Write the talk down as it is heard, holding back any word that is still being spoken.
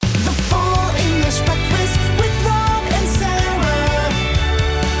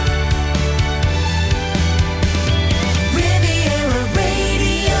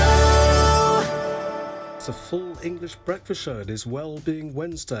English Breakfast Show. It is Wellbeing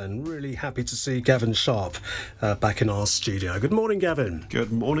Wednesday, and really happy to see Gavin Sharp back in our studio. Good morning, Gavin.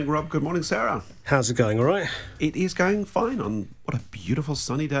 Good morning, Rob. Good morning, Sarah. How's it going? All right? It is going fine on what a beautiful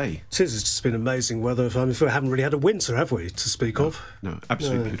sunny day. It is. It's just been amazing weather. I mean, we haven't really had a winter, have we, to speak of? No,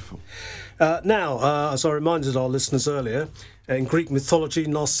 absolutely beautiful. Now, as I reminded our listeners earlier, in Greek mythology,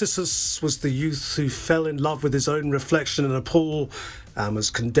 Narcissus was the youth who fell in love with his own reflection in a pool and was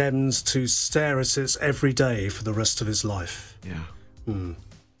condemned to stare at it every day for the rest of his life. Yeah.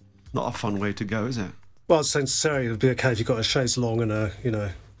 Not a fun way to go, is it? Well, I was saying to Sarah, it would be okay if you got a chaise longue and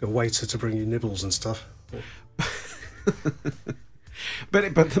a waiter to bring you nibbles and stuff.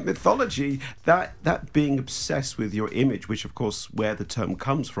 But the mythology, that being obsessed with your image, which of course where the term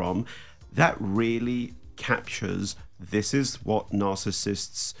comes from, that really captures this is what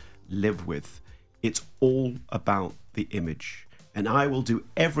narcissists live with. It's all about the image. And I will do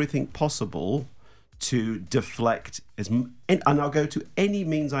everything possible to deflect and I'll go to any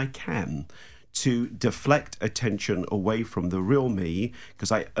means I can to deflect attention away from the real me,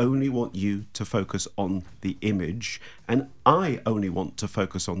 because I only want you to focus on the image, and I only want to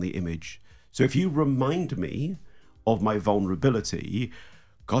focus on the image. So if you remind me of my vulnerability,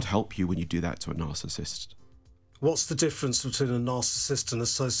 God help you when you do that to a narcissist. What's the difference between a narcissist and a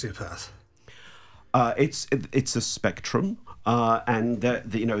sociopath? It's a spectrum, and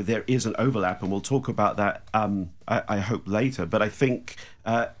there is an overlap, and we'll talk about that. I hope later, but I think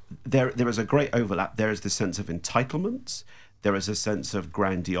there is a great overlap. There is the sense of entitlement, there is a sense of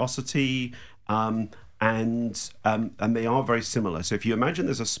grandiosity, and they are very similar. So if you imagine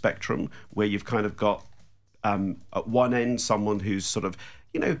there's a spectrum where you've kind of got at one end someone who's sort of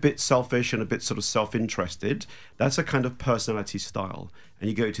a bit selfish and a bit sort of self-interested, that's a kind of personality style. And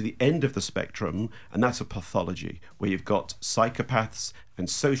you go to the end of the spectrum, and that's a pathology, where you've got psychopaths and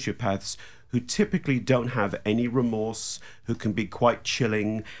sociopaths who typically don't have any remorse, who can be quite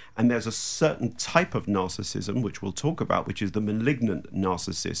chilling. And there's a certain type of narcissism, which we'll talk about, which is the malignant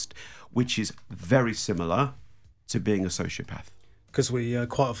narcissist, which is very similar to being a sociopath. Because we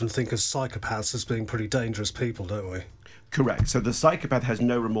quite often think of psychopaths as being pretty dangerous people, don't we? Correct. So the psychopath has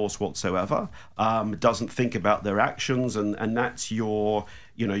no remorse whatsoever, doesn't think about their actions, and that's your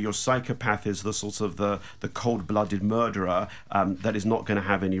psychopath is the sort of the cold-blooded murderer that is not going to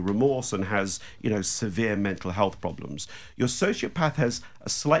have any remorse and has, severe mental health problems. Your sociopath has a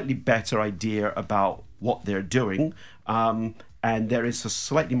slightly better idea about what they're doing, and there is a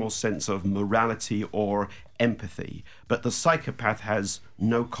slightly more sense of morality or empathy. But the psychopath has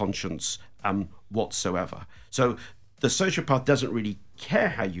no conscience whatsoever. So the sociopath doesn't really care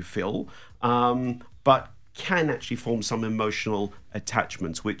how you feel, but can actually form some emotional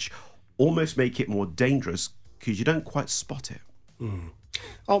attachments, which almost make it more dangerous because you don't quite spot it.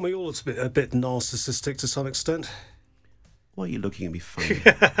 Aren't we all a bit narcissistic to some extent? Why are you looking at me funny?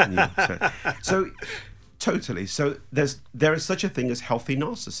 So totally. So there is such a thing as healthy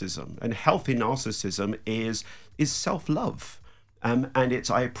narcissism, and healthy narcissism is self-love. And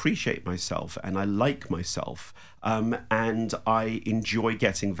it's I appreciate myself and I like myself, and I enjoy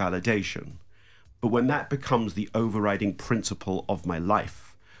getting validation. But when that becomes the overriding principle of my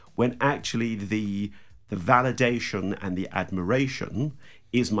life, when actually the validation and the admiration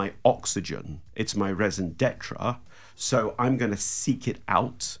is my oxygen, it's my raison d'etre, so I'm going to seek it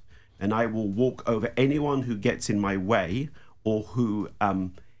out, and I will walk over anyone who gets in my way or who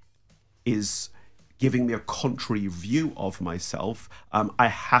is giving me a contrary view of myself. I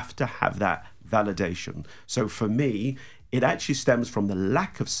have to have that validation. So for me, it actually stems from the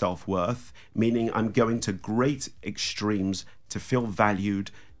lack of self-worth, meaning I'm going to great extremes to feel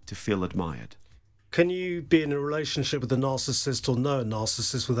valued, to feel admired. Can you be in a relationship with a narcissist or know a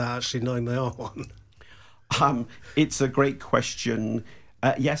narcissist without actually knowing they are one? It's a great question.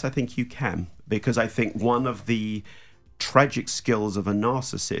 Yes, I think you can, because I think one of the tragic skills of a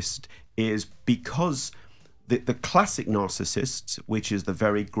narcissist is because the classic narcissist, which is the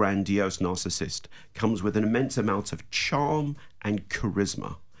very grandiose narcissist, comes with an immense amount of charm and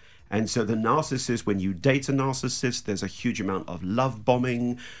charisma. And so the narcissist, when you date a narcissist, there's a huge amount of love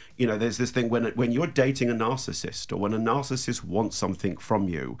bombing. There's this thing when you're dating a narcissist, or when a narcissist wants something from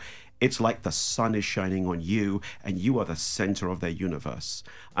you, it's like the sun is shining on you and you are the center of their universe.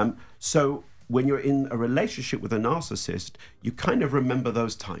 So when you're in a relationship with a narcissist, you kind of remember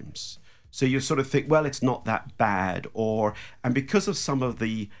those times. So you sort of think, well, it's not that bad, and because of some of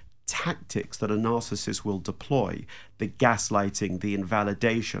the tactics that a narcissist will deploy, the gaslighting, the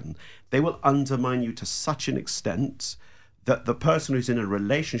invalidation, they will undermine you to such an extent that the person who's in a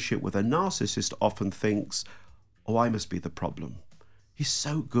relationship with a narcissist often thinks, oh, I must be the problem. He's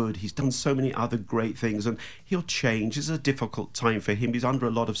so good. He's done so many other great things, and he'll change. It's a difficult time for him. He's under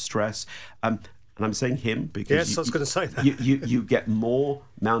a lot of stress. And I'm saying him because Yes, I was going to say that. you get more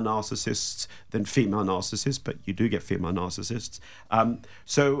male narcissists than female narcissists, but you do get female narcissists.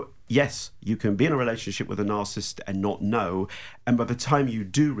 So yes, you can be in a relationship with a narcissist and not know. And by the time you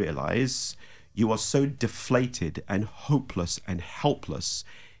do realize, you are so deflated and hopeless and helpless.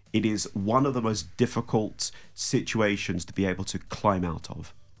 It is one of the most difficult situations to be able to climb out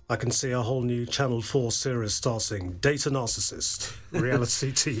of. I can see a whole new Channel 4 series starting, Data Narcissist,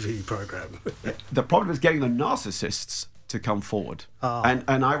 reality TV programme. The problem is getting the narcissists to come forward.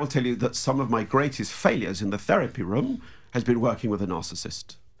 And I will tell you that some of my greatest failures in the therapy room has been working with a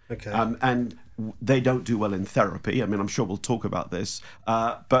narcissist. Okay. And they don't do well in therapy. I mean, I'm sure we'll talk about this.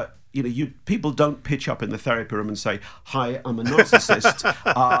 But people don't pitch up in the therapy room and say, "Hi, I'm a narcissist,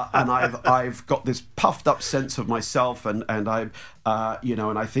 and I've got this puffed up sense of myself, and I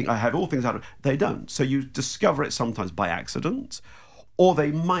think I have all things out of." They don't. So you discover it sometimes by accident, or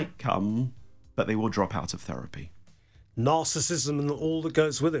they might come, but they will drop out of therapy. Narcissism and all that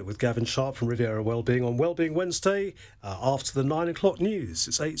goes with it, with Gavin Sharp from Riviera Wellbeing on Wellbeing Wednesday after the 9 o'clock news.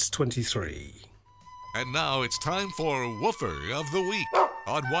 It's 8:23. And now it's time for Woofer of the Week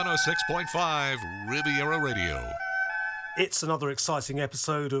on 106.5 Riviera Radio. It's another exciting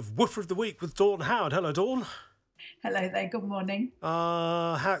episode of Woofer of the Week with Dawn Howard. Hello, Dawn. Hello there, good morning.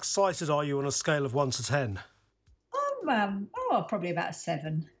 How excited are you on a scale of 1 to 10? Probably about a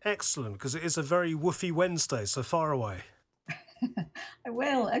 7. Excellent, because it is a very woofy Wednesday, so far away. I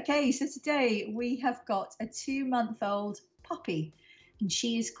will. Okay, so today we have got a 2-month-old puppy, and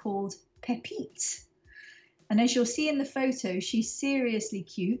she is called Pepite. And as you'll see in the photo, she's seriously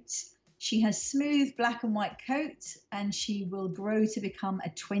cute. She has smooth black and white coat, and she will grow to become a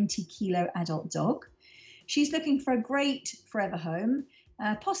 20-kilo adult dog. She's looking for a great forever home,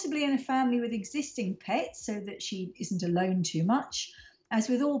 possibly in a family with existing pets so that she isn't alone too much. As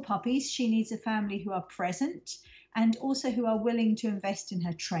with all puppies, she needs a family who are present and also who are willing to invest in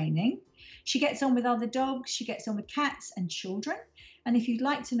her training. She gets on with other dogs, she gets on with cats and children. And if you'd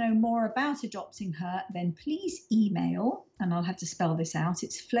like to know more about adopting her, then please email, and I'll have to spell this out,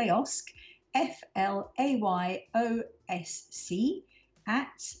 it's Flayosk, FLAYOSC,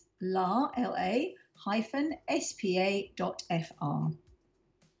 at la-spa.fr.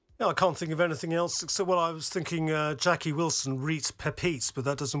 Yeah, I can't think of anything else except, well, I was thinking Jackie Wilson reads Pepite, but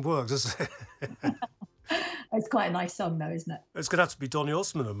that doesn't work, does it? It's quite a nice song, though, isn't it? It's going to have to be Donny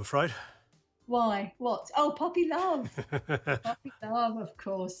Osmond, I'm afraid. Why? What? Oh, Poppy Love. Poppy Love, of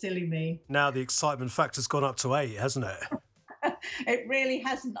course. Silly me. Now the excitement factor's gone up to 8, hasn't it? It really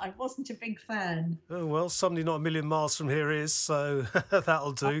hasn't. I wasn't a big fan. Oh, well, somebody not a million miles from here is, so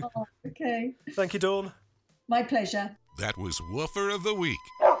that'll do. Oh, okay. Thank you, Dawn. My pleasure. That was Woofer of the Week.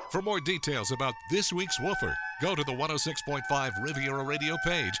 For more details about this week's Woofer, go to the 106.5 Riviera Radio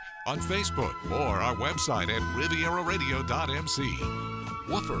page on Facebook or our website at rivieraradio.mc.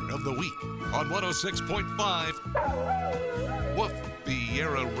 Woofer of the Week on 106.5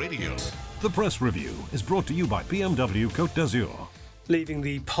 Riviera Radio. The Press Review is brought to you by BMW Côte d'Azur. Leaving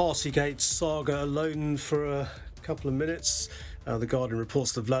the Partygate saga alone for a couple of minutes. The Guardian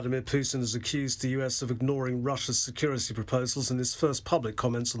reports that Vladimir Putin has accused the US of ignoring Russia's security proposals in his first public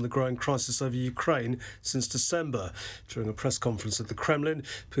comments on the growing crisis over Ukraine since December. During a press conference at the Kremlin,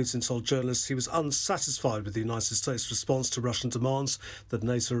 Putin told journalists he was unsatisfied with the United States' response to Russian demands that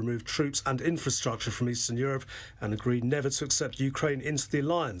NATO remove troops and infrastructure from Eastern Europe and agreed never to accept Ukraine into the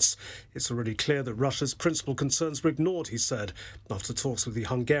alliance. It's already clear that Russia's principal concerns were ignored, he said, after talks with the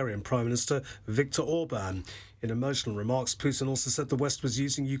Hungarian Prime Minister Viktor Orban. In emotional remarks, Putin also said the West was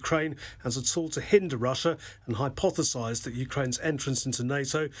using Ukraine as a tool to hinder Russia and hypothesised that Ukraine's entrance into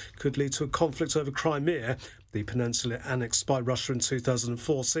NATO could lead to a conflict over Crimea, the peninsula annexed by Russia in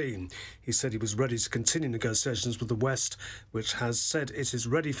 2014. He said he was ready to continue negotiations with the West, which has said it is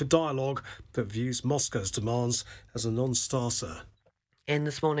ready for dialogue but views Moscow's demands as a non-starter. In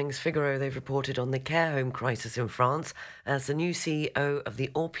this morning's Figaro, they've reported on the care home crisis in France as the new CEO of the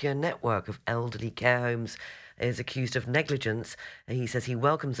Orpea network of elderly care homes is accused of negligence. He says he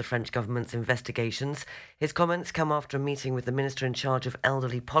welcomes the French government's investigations. His comments come after a meeting with the minister in charge of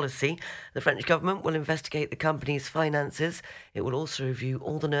elderly policy. The French government will investigate the company's finances. It will also review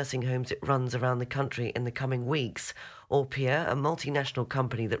all the nursing homes it runs around the country in the coming weeks. Orpea, a multinational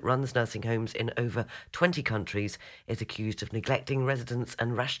company that runs nursing homes in over 20 countries, is accused of neglecting residents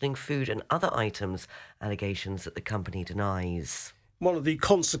and rationing food and other items, allegations that the company denies. One of the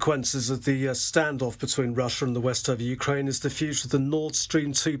consequences of the standoff between Russia and the West over Ukraine is the future of the Nord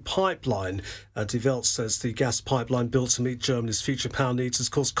Stream 2 pipeline. Die Welt says the gas pipeline built to meet Germany's future power needs has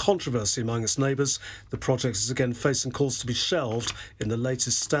caused controversy among its neighbours. The project is again facing calls to be shelved in the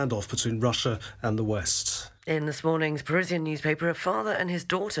latest standoff between Russia and the West. In this morning's Parisian newspaper, a father and his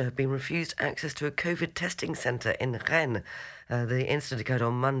daughter have been refused access to a COVID testing centre in Rennes. The incident occurred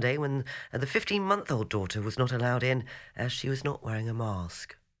on Monday when the 15-month-old daughter was not allowed in as she was not wearing a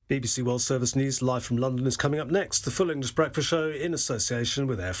mask. BBC World Service News live from London is coming up next. The Full English Breakfast Show in association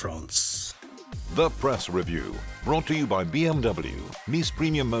with Air France. The Press Review, brought to you by BMW, Nice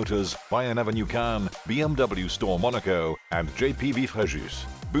Premium Motors, Bayern Avenue Cannes, BMW Store Monaco, and JPV Fréjus.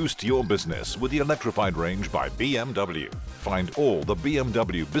 Boost your business with the electrified range by BMW. Find all the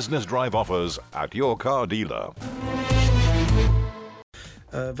BMW Business Drive offers at your car dealer.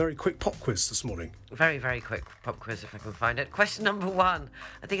 Very quick pop quiz this morning. Very, very quick pop quiz if I can find it. Question number 1.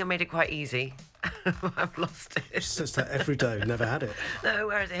 I think I made it quite easy. I've lost it. She says that every day. Never had it. No,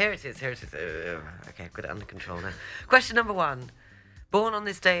 where is it? Here it is. Okay, I've got it under control now. Question number 1. Born on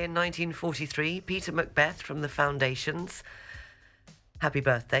this day in 1943, Peter Macbeth from the Foundations. Happy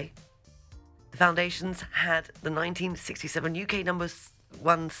birthday. The Foundations had the 1967 UK number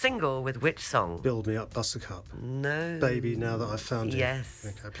 1 single with which song? Build Me Up, Buttercup. No. Baby, Now That I've Found You. Yes.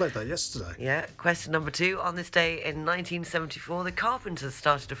 Okay, I played that yesterday. Yeah. Question number 2. On this day in 1974, the Carpenters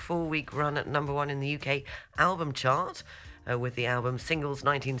started a 4-week run at number 1 in the UK album chart with the album Singles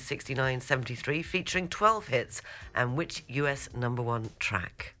 1969-73 featuring 12 hits. And which US number 1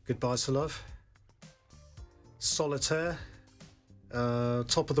 track? Goodbye to Love. Solitaire.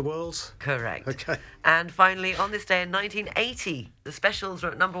 Top of the World. Correct. Okay. And finally, on this day in 1980, the Specials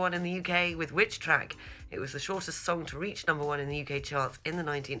were at number 1 in the UK with which track? It was the shortest song to reach number 1 in the UK charts in the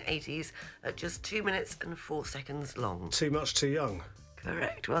 1980s at just 2 minutes and 4 seconds long. Too Much Too Young.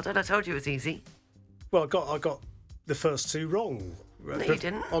 Correct. Well done. I told you it was easy. Well, I got the first 2 wrong. No, you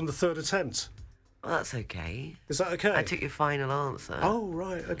didn't. On the 3rd attempt. Well, that's okay. Is that okay? I took your final answer. Oh,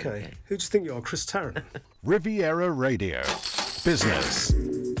 right, okay. Who do you think you are, Chris Tarrant? Riviera Radio. Business.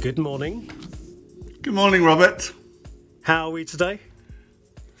 Good morning. Good morning, Robert. How are we today?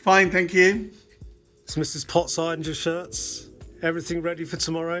 Fine, thank you. Is Mrs. Potts ironed your shirts? Everything ready for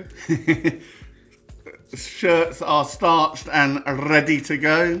tomorrow? Shirts are starched and ready to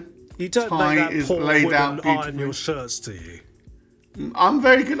go. You don't Tie make that is poor laid woman out iron beautifully. your shirts, do you? I'm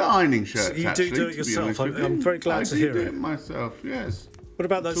very good at ironing shirts, So you actually, do it to be yourself. honest with I'm you. very glad to hear I do it. it myself, yes. What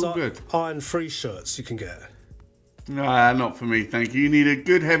about It's those all good. iron-free shirts you can get? Nah, not for me, thank you. You need a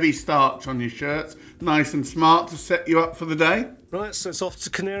good heavy starch on your shirts, nice and smart to set you up for the day. Right, so it's off to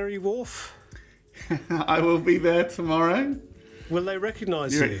Canary Wharf. I will be there tomorrow. Will they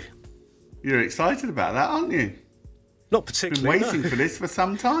recognise You're- you? You're excited about that, aren't you? Not Been particularly. waiting no. for this for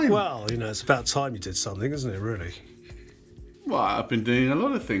some time. Well, it's about time you did something, isn't it, really? Well, I've been doing a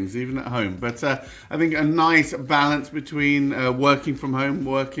lot of things, even at home. But I think a nice balance between working from home,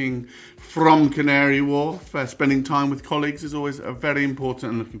 working from Canary Wharf, spending time with colleagues is always very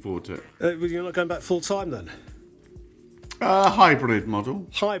important and looking forward to it. Well, you're not going back full-time then? Hybrid model.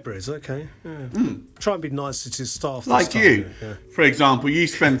 Hybrids, okay. Yeah. Try and be nicer to staff. Like this time, you. Yeah. For example, you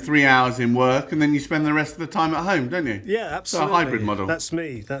spend 3 hours in work and then you spend the rest of the time at home, don't you? Yeah, absolutely. So a hybrid model. That's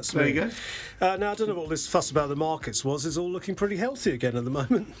me. There you go. Now, I don't know what all this fuss about the markets was. It's all looking pretty healthy again at the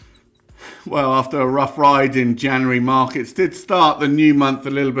moment. Well, after a rough ride in January, markets did start the new month a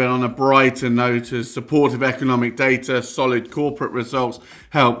little bit on a brighter note as supportive economic data, solid corporate results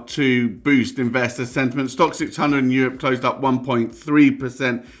helped to boost investor sentiment. Stock 600 in Europe closed up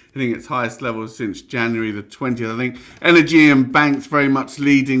 1.3%, hitting its highest level since January the 20th. I think energy and banks very much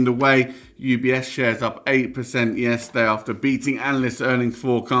leading the way. UBS shares up 8% yesterday after beating analysts' earnings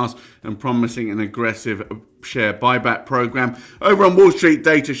forecasts and promising an aggressive share buyback program. Over on Wall Street,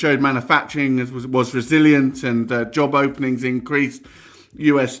 data showed manufacturing was resilient and job openings increased.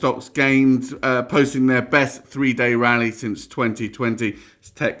 US stocks gained, posting their best 3-day rally since 2020.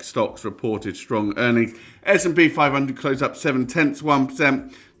 Tech stocks reported strong earnings. S&P 500 closed up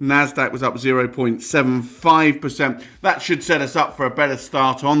 0.7%. Nasdaq was up 0.75%. That should set us up for a better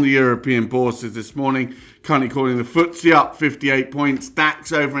start on the European bourses this morning. Currently calling the FTSE up 58 points.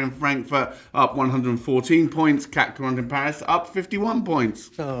 DAX over in Frankfurt up 114 points. CAC 40 in Paris up 51 points.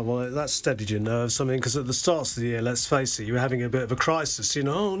 Oh, well, that steadied your nerves. I mean, because at the start of the year, let's face it, you were having a bit of a crisis.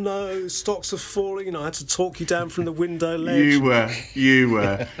 Oh no, stocks are falling. I had to talk you down from the window ledge. You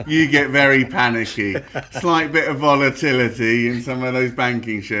were. You get very panicky. Slight bit of volatility in some of those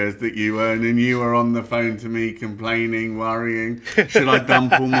banking shares. shares that you own, and you were on the phone to me complaining, worrying. Should I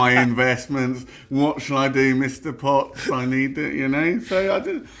dump all my investments? What shall I do, Mr. Potts? I need it, So I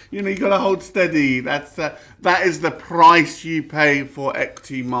did, you got to hold steady. That is the price you pay for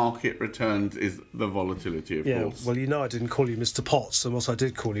equity market returns, is the volatility, of course. Well, I didn't call you Mr. Potts, and what I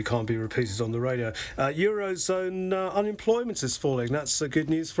did call you can't be repeated on the radio. Eurozone unemployment is falling. That's good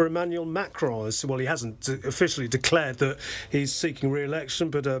news for Emmanuel Macron. Well, he hasn't officially declared that he's seeking re-election,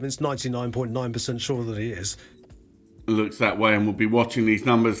 but it's 99.9% sure that he is. Looks that way, and we'll be watching these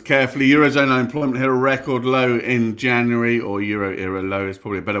numbers carefully. Eurozone unemployment hit a record low in January, or Euro era low is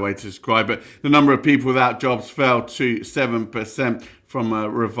probably a better way to describe it. The number of people without jobs fell to 7% from a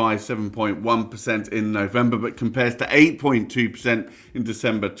revised 7.1% in November, but compares to 8.2% in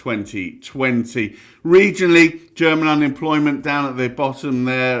December 2020. Regionally, German unemployment down at the bottom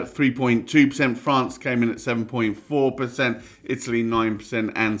there, 3.2%. France came in at 7.4%, Italy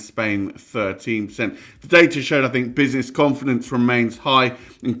 9%, and Spain 13%. The data showed, I think, business confidence remains high,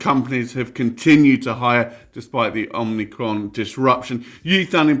 and companies have continued to hire despite the Omicron disruption.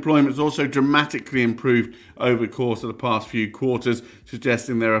 Youth unemployment has also dramatically improved over the course of the past few quarters,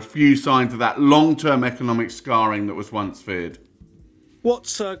 suggesting there are few signs of that long-term economic scarring that was once feared.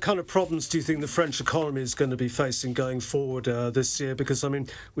 What kind of problems do you think the French economy is going to be facing going forward this year? Because,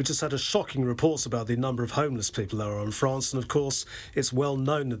 we just had a shocking report about the number of homeless people that are in France. And, of course, it's well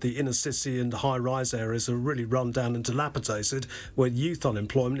known that the inner city and high-rise areas are really run down and dilapidated, where youth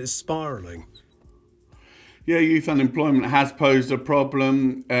unemployment is spiralling. Yeah, youth unemployment has posed a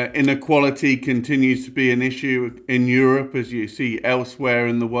problem. Inequality continues to be an issue in Europe, as you see elsewhere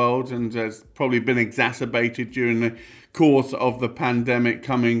in the world, and has probably been exacerbated during the course of the pandemic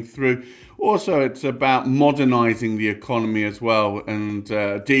coming through. Also, it's about modernising the economy as well, and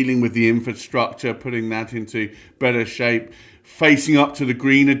dealing with the infrastructure, putting that into better shape. Facing up to the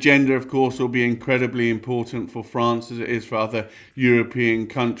green agenda, of course, will be incredibly important for France as it is for other European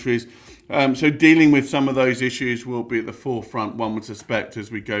countries. So dealing with some of those issues will be at the forefront, one would suspect,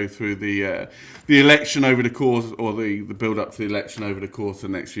 as we go through the election over the course, or the build-up to the election over the course of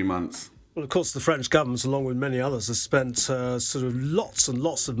the next few months. Well, of course, the French government, along with many others, has spent sort of lots and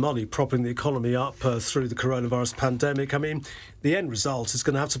lots of money propping the economy up through the coronavirus pandemic. The end result is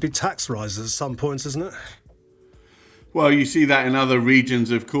going to have to be tax rises at some point, isn't it? Well, you see that in other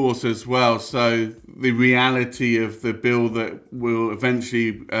regions, of course, as well. So the reality of the bill that will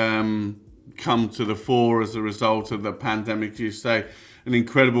eventually come to the fore as a result of the pandemic, you say, an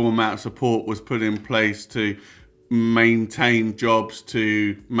incredible amount of support was put in place to maintain jobs,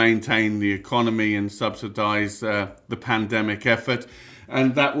 to maintain the economy and subsidise the pandemic effort.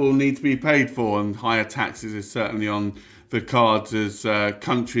 And that will need to be paid for, and higher taxes is certainly on the cards as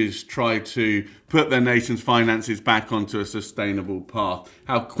countries try to put their nation's finances back onto a sustainable path.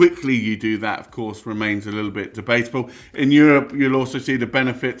 How quickly you do that, of course, remains a little bit debatable. In Europe, you'll also see the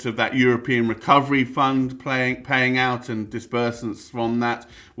benefits of that European Recovery Fund paying out, and disbursements from that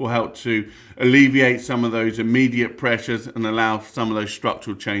will help to alleviate some of those immediate pressures and allow some of those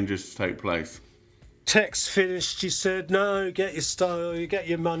structural changes to take place. Tech's finished. You said no. Get your style. You get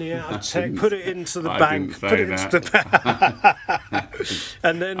your money out of tech. Put it into the bank. Put it into the bank.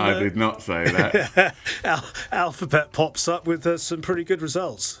 And then I did not say that. Alphabet pops up with some pretty good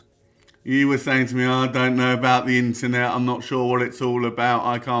results. You were saying to me, I don't know about the internet. I'm not sure what it's all about.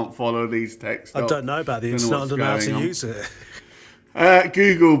 I can't follow these tech stocks. I don't know about the internet. I don't know how to use it.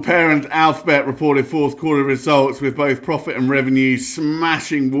 Google parent Alphabet reported fourth quarter results with both profit and revenue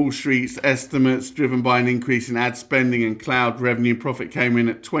smashing Wall Street's estimates, driven by an increase in ad spending and cloud revenue. Profit came in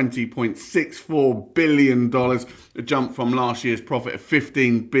at $20.64 billion, a jump from last year's profit of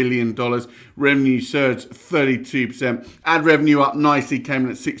 $15 billion. Revenue surged 32%. Ad revenue up nicely, came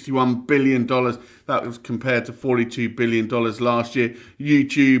in at $61 billion. That was compared to $42 billion last year.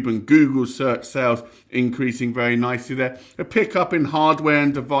 YouTube and Google search sales increasing very nicely there. A pickup in hardware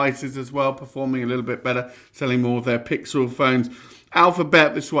and devices as well, performing a little bit better, selling more of their Pixel phones.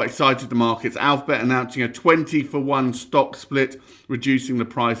 Alphabet, this is what excited the markets. Alphabet announcing a 20-for-1 stock split, reducing the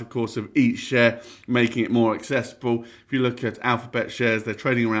price, of course, of each share, making it more accessible. If you look at Alphabet shares, they're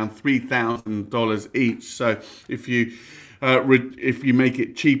trading around $3,000 each. So if you make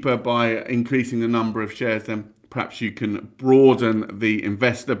it cheaper by increasing the number of shares, then perhaps you can broaden the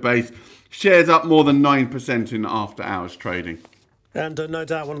investor base. Shares up more than 9% in after-hours trading. And no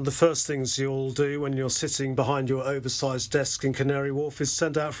doubt one of the first things you'll do when you're sitting behind your oversized desk in Canary Wharf is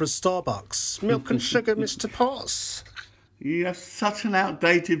send out for a Starbucks. Milk and sugar, Mr. Potts. You have such an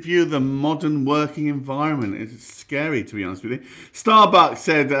outdated view of the modern working environment. It's scary, to be honest with you. Starbucks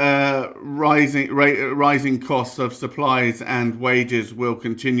said rising costs of supplies and wages will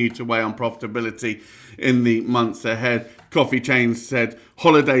continue to weigh on profitability in the months ahead. Coffee chains said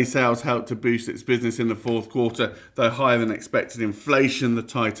holiday sales helped to boost its business in the fourth quarter, though higher than expected inflation, the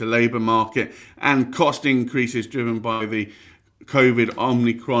tighter labour market, and cost increases driven by the COVID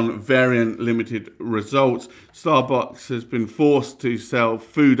Omicron variant limited results. Starbucks has been forced to sell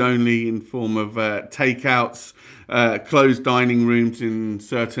food only in form of takeouts, closed dining rooms in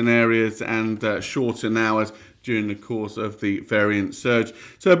certain areas, and shortened hours during the course of the variant surge.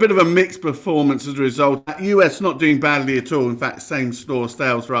 So a bit of a mixed performance as a result. US not doing badly at all. In fact, same store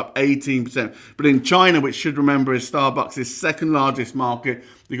sales were up 18%. But in China, which should remember is Starbucks' second largest market,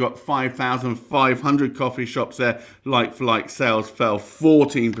 they got 5,500 coffee shops there. Like-for-like sales fell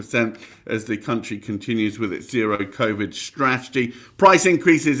 14% as the country continues with its zero COVID strategy. Price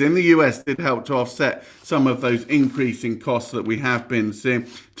increases in the US did help to offset some of those increasing costs that we have been seeing.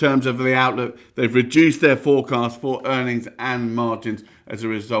 In terms of the outlook, they've reduced their forecast for earnings and margins as a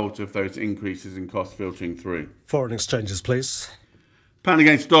result of those increases in cost filtering through. Foreign exchanges, please. Pound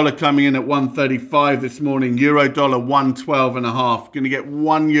against dollar coming in at 135 this morning. Euro dollar 112.5. Going to get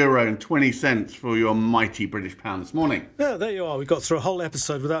 €1.20 for your mighty British pound this morning. Yeah, there you are. We got through a whole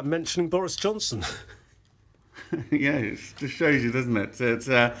episode without mentioning Boris Johnson. Yeah, it just shows you, doesn't it? It's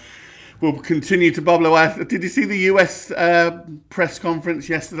we'll continue to bubble away. Did you see the US press conference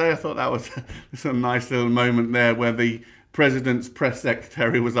yesterday? I thought that was a nice little moment there where the President's press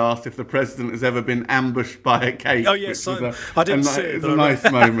secretary was asked if the President has ever been ambushed by a cake. Oh, yes, I didn't see it. It's a nice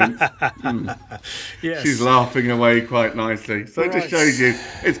moment. Yes. She's laughing away quite nicely. So it just shows you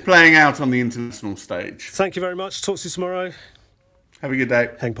it's playing out on the international stage. Thank you very much. Talk to you tomorrow. Have a good day.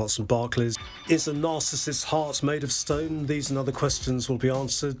 Hank Potts from Barclays. Is a narcissist's heart made of stone? These and other questions will be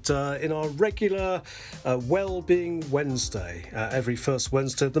answered in our regular Wellbeing Wednesday, every first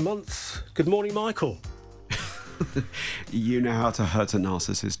Wednesday of the month. Good morning, Michael. You know how to hurt a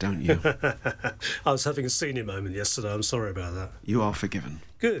narcissist, don't you? I was having a senior moment yesterday. I'm sorry about that. You are forgiven.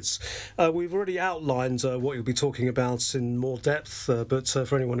 Good. We've already outlined what you'll be talking about in more depth, but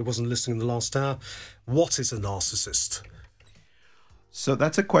for anyone who wasn't listening in the last hour, what is a narcissist? So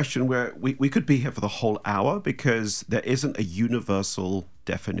that's a question where we could be here for the whole hour because there isn't a universal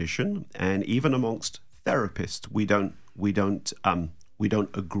definition, and even amongst therapists, we don't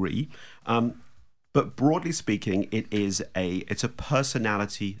agree. But broadly speaking, it's a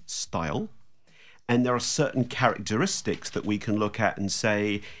personality style, and there are certain characteristics that we can look at and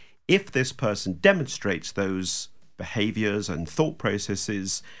say, if this person demonstrates those behaviors and thought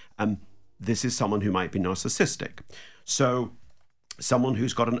processes, this is someone who might be narcissistic. So someone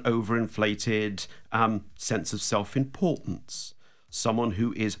who's got an overinflated sense of self-importance, someone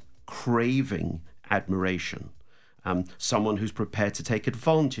who is craving admiration, someone who's prepared to take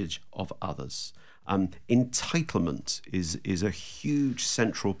advantage of others. Entitlement is a huge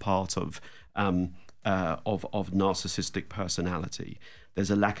central part of narcissistic personality. There's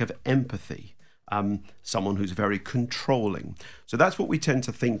a lack of empathy. Someone who's very controlling. So that's what we tend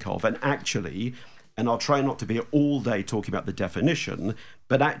to think of. And actually, and I'll try not to be all day talking about the definition,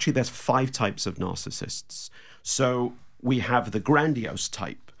 but actually there's 5 types of narcissists. So we have the grandiose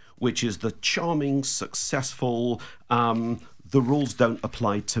type, which is the charming, successful, the rules don't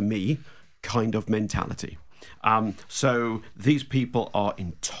apply to me kind of mentality. So these people are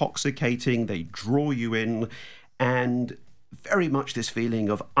intoxicating, they draw you in, and very much this feeling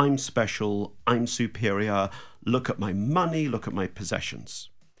of I'm special, I'm superior, look at my money, look at my possessions.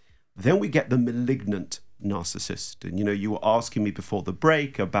 Then we get the malignant narcissist. And you were asking me before the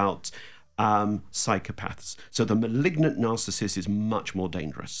break about psychopaths. So the malignant narcissist is much more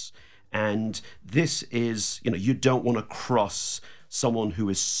dangerous. And this is, you don't want to cross someone who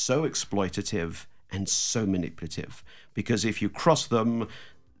is so exploitative and so manipulative. Because if you cross them,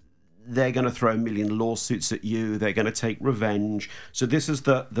 they're going to throw a million lawsuits at you. They're going to take revenge. So this is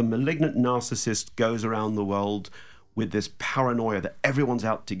the malignant narcissist goes around the world with this paranoia that everyone's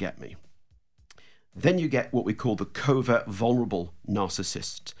out to get me. Then you get what we call the covert vulnerable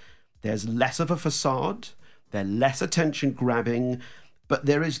narcissist. There's less of a facade. They're less attention grabbing. But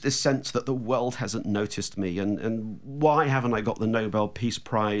there is this sense that the world hasn't noticed me, and why haven't I got the Nobel Peace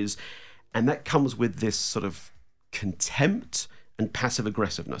Prize? And that comes with this sort of contempt and passive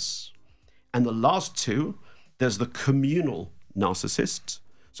aggressiveness. And the last 2, there's the communal narcissist.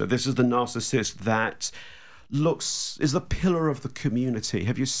 So this is the narcissist that is the pillar of the community.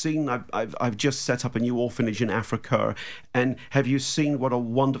 Have you seen, I've just set up a new orphanage in Africa, and have you seen what a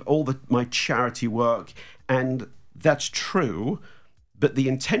wonderful, my charity work, and that's true, but the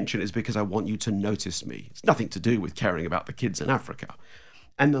intention is because I want you to notice me. It's nothing to do with caring about the kids in Africa.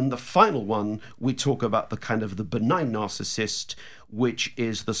 And then the final one, we talk about the kind of the benign narcissist, which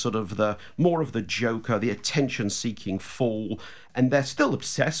is the sort of the more of the joker, the attention-seeking fool, and they're still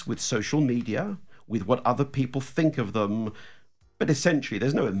obsessed with social media, with what other people think of them, but essentially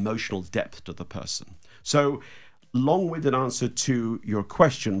there's no emotional depth to the person. So, long-winded answer to your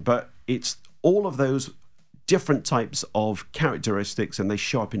question, but it's all of those different types of characteristics, and they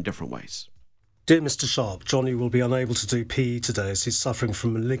show up in different ways. Dear Mr. Sharp, Johnny will be unable to do PE today as he's suffering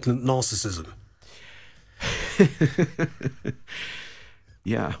from malignant narcissism.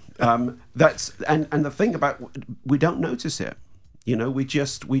 Yeah, that's and the thing about, we don't notice it. You know, we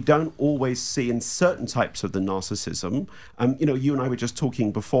don't always see in certain types of the narcissism. You know, you and I were just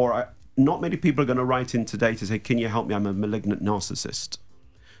talking before. Not many people are going to write in today to say, "Can you help me? I'm a malignant narcissist."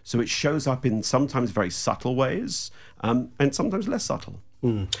 So it shows up in sometimes very subtle ways, and sometimes less subtle.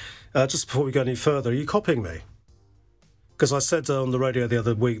 Just before we go any further, are you copying me? Because I said on the radio the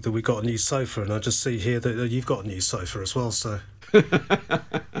other week that we got a new sofa, and I just see here that you've got a new sofa as well. So,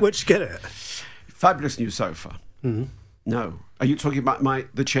 where'd you get it? Fabulous new sofa. Mm-hmm. No, are you talking about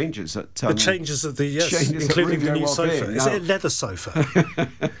the changes at the changes of the changes including the new sofa? No. Is it a leather sofa?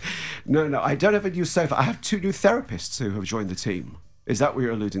 No, I don't have a new sofa. I have 2 new therapists who have joined the team. Is that what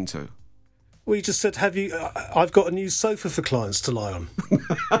you're alluding to? Well, you just said, have you? I've got a new sofa for clients to lie on.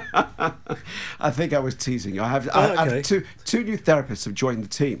 I think I was teasing you. I have two new therapists have joined the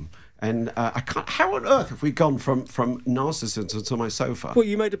team, and I can't. How on earth have we gone from narcissism to my sofa? Well,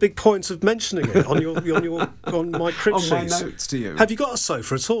 you made a big point of mentioning it on my crib sheets. On my notes to you. Have you got a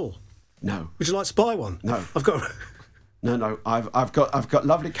sofa at all? No. Would you like to buy one? No. I've got. No. I've got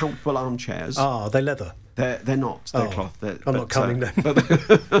lovely comfortable armchairs. Ah, they're leather. They're not. They're cloth. I'm not coming then.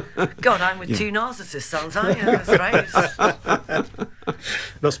 God, I'm with 2 narcissists, aren't I? Yeah, that's right.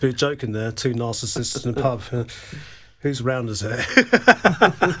 Must be a joke in there. 2 narcissists in a pub. Whose round is it?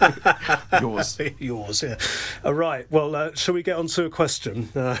 Yours. Yours, yeah. Right, well, shall we get on to a question?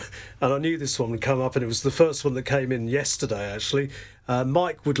 And I knew this one would come up, and it was the first one that came in yesterday, actually.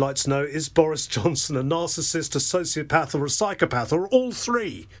 Mike would like to know, is Boris Johnson a narcissist, a sociopath, or a psychopath, or all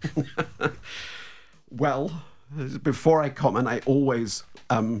 3? Well, before I comment, I always,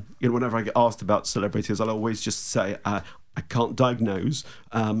 whenever I get asked about celebrities, I'll always just say, I can't diagnose,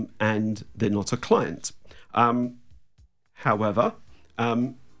 and they're not a client. However,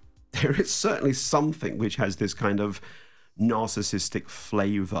 there is certainly something which has this kind of narcissistic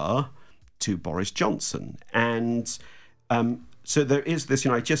flavour to Boris Johnson. And so there is this,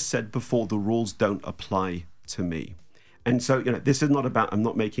 I just said before, the rules don't apply to me. And so, this is not about, I'm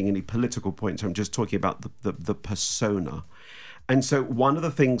not making any political points, I'm just talking about the persona. And so one of the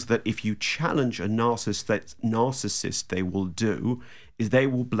things that if you challenge a narcissist, they will do is they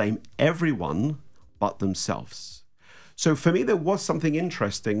will blame everyone but themselves. So for me, there was something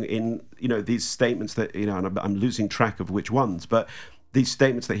interesting in, these statements that, and I'm losing track of which ones, but these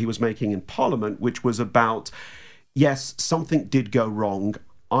statements that he was making in Parliament, which was about, yes, something did go wrong.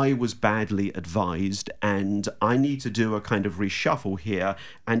 I was badly advised and I need to do a kind of reshuffle here,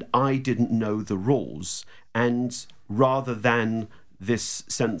 and I didn't know the rules. And rather than this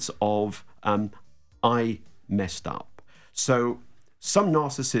sense of I messed up. So some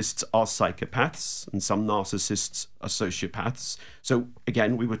narcissists are psychopaths and some narcissists are sociopaths. So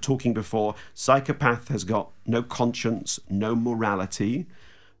again, we were talking before, psychopath has got no conscience, no morality.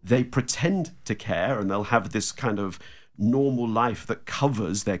 They pretend to care and they'll have this kind of normal life that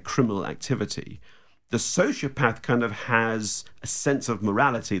covers their criminal activity. The sociopath kind of has a sense of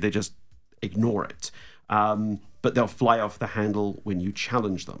morality, they just ignore it. But they'll fly off the handle when you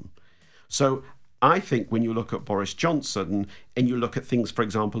challenge them. So I think when you look at Boris Johnson and you look at things, for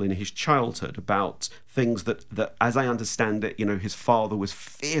example, in his childhood, about things that as I understand it, his father was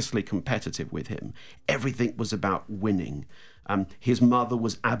fiercely competitive with him. Everything was about winning. His mother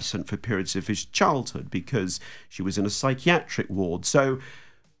was absent for periods of his childhood because she was in a psychiatric ward. So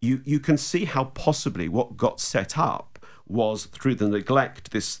you can see how possibly what got set up was through the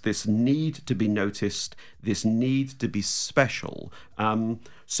neglect, this need to be noticed, this need to be special.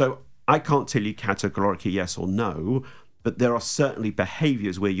 So I can't tell you categorically yes or no, but there are certainly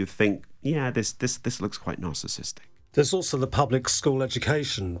behaviours where you think, yeah, this looks quite narcissistic. There's also the public school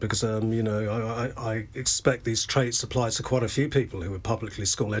education, because, I expect these traits apply to quite a few people who are publicly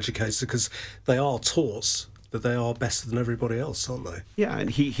school educated, because they are taught that they are better than everybody else, aren't they? Yeah,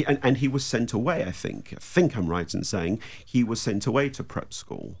 and he was sent away, I think. I think I'm right in saying he was sent away to prep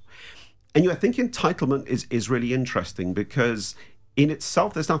school. And I think entitlement is really interesting, because in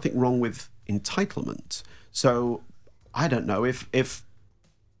itself, there's nothing wrong with entitlement. So I don't know, if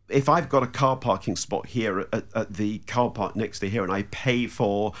I've got a car parking spot here at the car park next to here, and I pay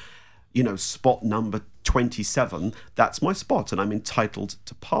for, spot number 27, that's my spot, and I'm entitled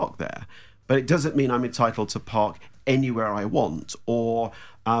to park there. But it doesn't mean I'm entitled to park anywhere I want, or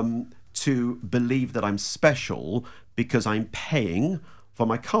to believe that I'm special because I'm paying for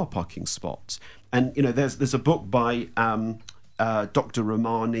my car parking spot. And there's a book by Dr.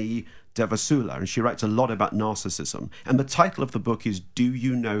 Romani Devasula, and she writes a lot about narcissism. And the title of the book is "Do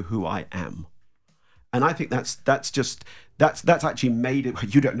You Know Who I Am?" And I think that's actually made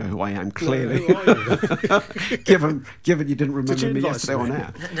it. You don't know who I am, clearly. No, who are you? given you didn't remember me invite yesterday me? on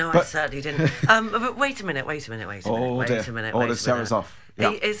air. No, I certainly didn't. But wait a minute. Dear. Sarah's off.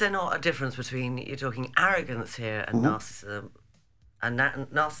 Yeah. Is there not a difference between, you're talking arrogance here and narcissism? And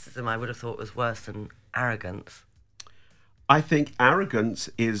narcissism, I would have thought, was worse than arrogance. I think arrogance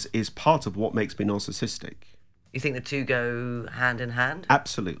is part of what makes me narcissistic. You think the two go hand in hand?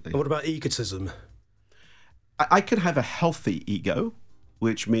 Absolutely. And what about egotism? I can have a healthy ego,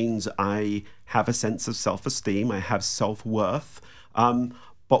 which means I have a sense of self-esteem, I have self-worth.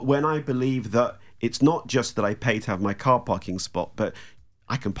 But when I believe that it's not just that I pay to have my car parking spot, but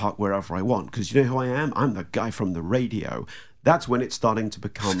I can park wherever I want, because you know who I am? I'm the guy from the radio. That's when it's starting to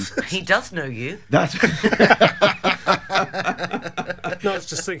become... He does know you. No, I was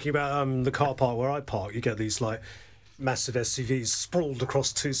just thinking about the car park where I park. You get these massive SUVs sprawled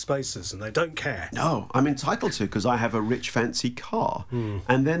across 2 spaces, and they don't care. No, I'm entitled to, because I have a rich, fancy car.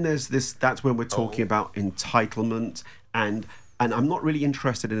 And then there's this, that's when we're talking about entitlement, and I'm not really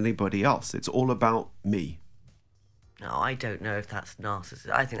interested in anybody else. It's all about me. No, I don't know if that's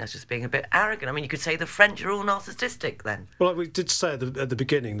narcissism. I think that's just being a bit arrogant. I mean, you could say the French are all narcissistic then. Well, we did say at the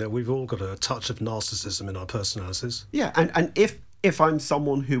beginning that we've all got a touch of narcissism in our personalities. Yeah, and if I'm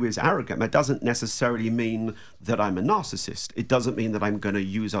someone who is arrogant, that doesn't necessarily mean that I'm a narcissist. It doesn't mean that I'm going to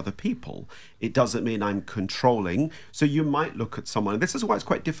use other people. It doesn't mean I'm controlling. So you might look at someone, and this is why it's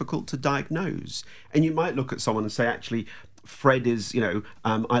quite difficult to diagnose, and you might look at someone and say, actually, Fred is,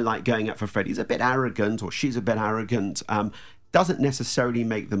 I like going out for Fred. He's a bit arrogant, or she's a bit arrogant. Doesn't necessarily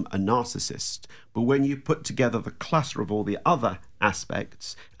make them a narcissist. But when you put together the cluster of all the other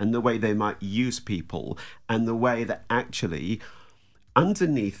aspects and the way they might use people, and the way that actually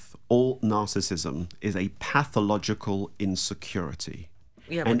underneath all narcissism is a pathological insecurity.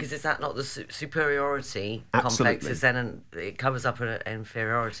 Yeah, because is that not the superiority complex? Is then it covers up an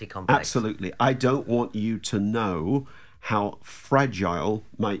inferiority complex? Absolutely. I don't want you to know how fragile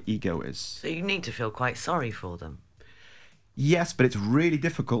my ego is. So you need to feel quite sorry for them. Yes, but it's really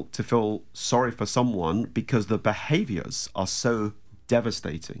difficult to feel sorry for someone because the behaviors are so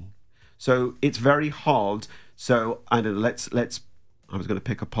devastating. So it's very hard. So I don't know, let's I was going to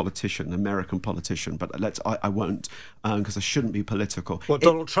pick a politician, an American politician, but I won't, because I shouldn't be political. Well,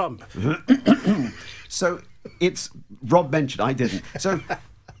 Donald Trump. So it's, Rob mentioned, I didn't. So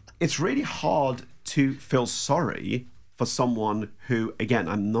it's really hard to feel sorry for someone who, again,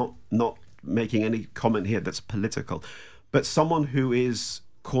 I'm not making any comment here that's political, but someone who is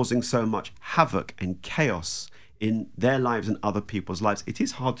causing so much havoc and chaos in their lives and other people's lives. It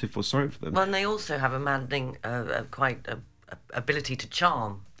is hard to feel sorry for them. Well, and they also have a maddening, ability to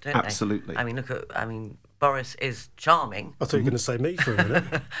charm, don't Absolutely. they? I mean, Boris is charming. I thought you were going to say me for a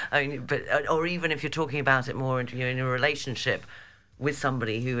minute. I mean, or even if you're talking about it more in a relationship with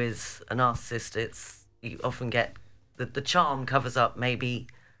somebody who is a narcissist, you often get the charm covers up maybe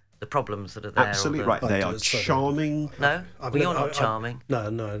the problems that are there. Absolutely right. They are charming. No, you're not charming. No.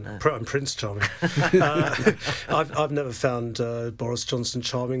 I'm Prince Charming. I've never found Boris Johnson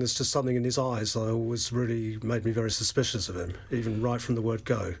charming. There's just something in his eyes that always really made me very suspicious of him, even right from the word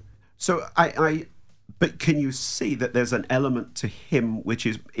go. So but can you see that there's an element to him which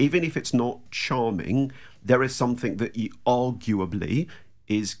is, even if it's not charming, there is something that he arguably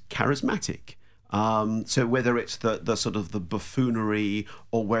is charismatic. So whether it's the sort of the buffoonery,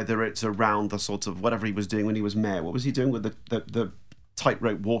 or whether it's around the sort of whatever he was doing when he was mayor. What was he doing with the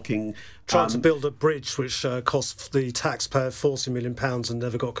tightrope walking? Trying to build a bridge which cost the taxpayer £40 million and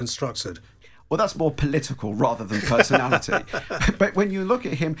never got constructed. Well, that's more political rather than personality. But when you look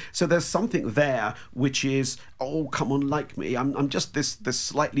at him, so there's something there which is, oh, come on, like me. I'm just this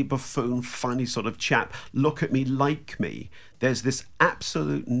slightly buffoon, funny sort of chap. Look at me, like me. There's this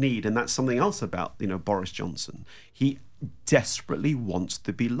absolute need, and that's something else about, Boris Johnson. He desperately wants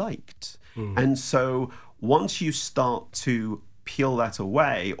to be liked. And so once you start to peel that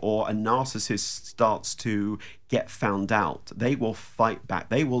away, or a narcissist starts to get found out, they will fight back,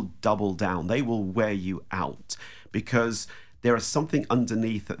 they will double down, they will wear you out, because there is something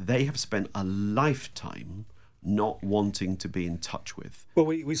underneath that they have spent a lifetime not wanting to be in touch with. Well,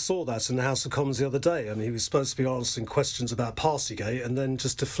 we saw that in the House of Commons the other day. I mean, he was supposed to be answering questions about Partygate and then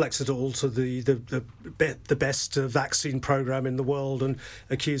just deflected it all to the best vaccine programme in the world and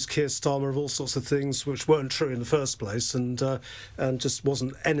accused Keir Starmer of all sorts of things which weren't true in the first place and just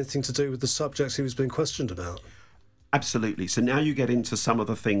wasn't anything to do with the subjects he was being questioned about. Absolutely. So now you get into some of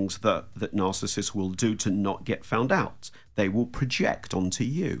the things that narcissists will do to not get found out. They will project onto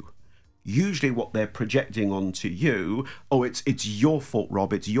you. Usually what they're projecting onto you, it's your fault,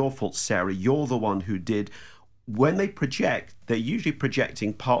 Rob, it's your fault, Sarah, you're the one who did. When they project, they're usually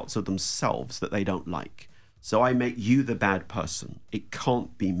projecting parts of themselves that they don't like. So I make you the bad person. It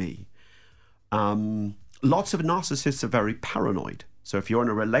can't be me. Lots of narcissists are very paranoid. So if you're in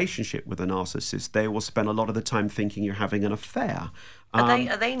a relationship with a narcissist, they will spend a lot of the time thinking you're having an affair.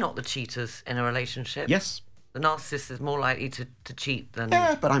 Are they not the cheaters in a relationship? Yes. The narcissist is more likely to cheat than...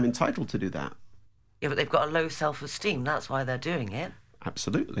 Yeah, but I'm entitled to do that. Yeah, but they've got a low self-esteem. That's why they're doing it.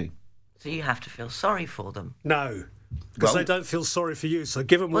 Absolutely. So you have to feel sorry for them. No, because they don't feel sorry for you, so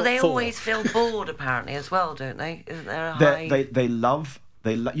give them what for. Well, they always feel bored, apparently, as well, don't they? Isn't there a high... They love...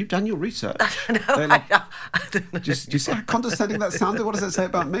 You've done your research. No, I don't know. Do you see how condescending that sounded? What does that say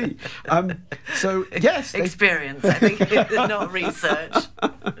about me? So, yes. Experience, I think, not research.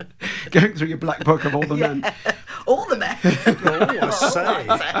 Going through your black book of all the men. All the men.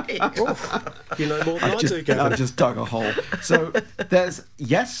 I say. You know more than I do, Gavin. I've just dug a hole. So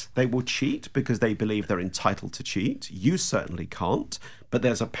they will cheat because they believe they're entitled to cheat. You certainly can't, but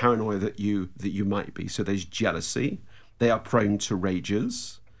there's a paranoia that you might be. So there's jealousy. They are prone to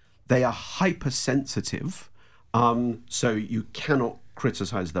rages. They are hypersensitive, so you cannot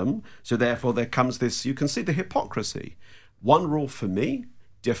criticize them. So therefore there comes this, you can see the hypocrisy. One rule for me,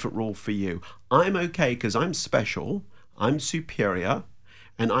 different rule for you. I'm okay because I'm special, I'm superior,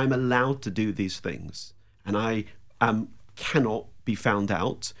 and I'm allowed to do these things. And I cannot be found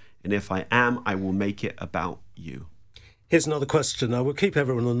out. And if I am, I will make it about you. Here's another question. We'll keep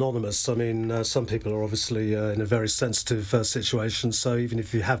everyone anonymous. I mean, some people are obviously in a very sensitive situation, so even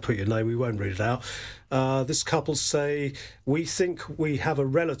if you have put your name, we won't read it out. This couple say, we think we have a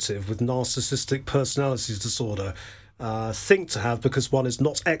relative with narcissistic personality disorder. Think to have because one is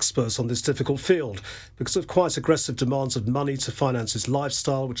not expert on this difficult field. Because of quite aggressive demands of money to finance his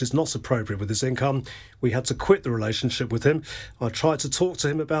lifestyle, which is not appropriate with his income, we had to quit the relationship with him. I tried to talk to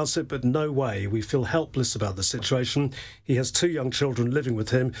him about it, but no way. We feel helpless about the situation. He has 2 young children living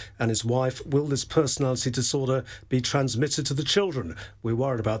with him and his wife. Will this personality disorder be transmitted to the children? We're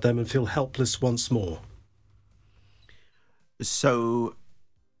worried about them and feel helpless once more. So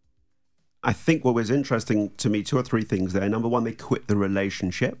I think what was interesting to me, 2 or 3 things there. Number one, they quit the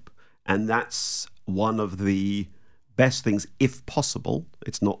relationship. And that's one of the best things, if possible.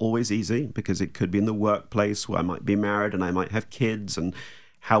 It's not always easy because it could be in the workplace where I might be married and I might have kids. And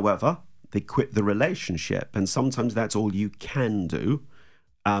however, they quit the relationship. And sometimes that's all you can do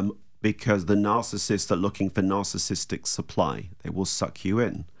because the narcissists are looking for narcissistic supply. They will suck you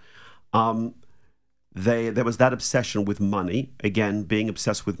in. There was that obsession with money. Again, being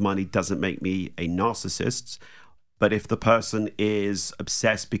obsessed with money doesn't make me a narcissist. But if the person is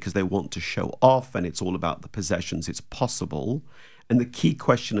obsessed because they want to show off and it's all about the possessions, it's possible. And the key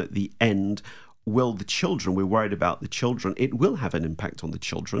question at the end, will the children, we're worried about the children, it will have an impact on the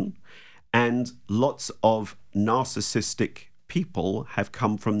children. And lots of narcissistic people have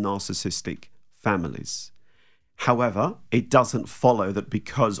come from narcissistic families. However, it doesn't follow that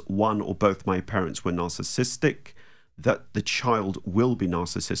because one or both my parents were narcissistic, that the child will be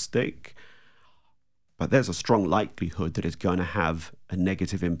narcissistic. But there's a strong likelihood that it's going to have a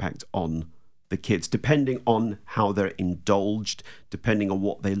negative impact on the kids, depending on how they're indulged, depending on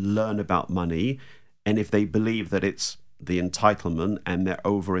what they learn about money. And if they believe that it's the entitlement and they're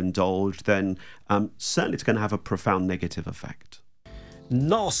overindulged, then certainly it's going to have a profound negative effect.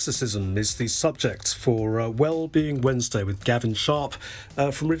 Narcissism is the subject for Wellbeing Wednesday with Gavin Sharp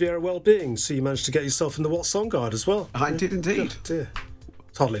from Riviera Wellbeing. So you managed to get yourself in the What Song Guide as well. I did indeed. Good, dear.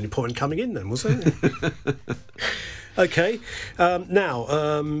 It's hardly any point in coming in then, was there? Okay.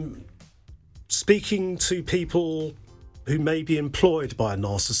 Now, speaking to people who may be employed by a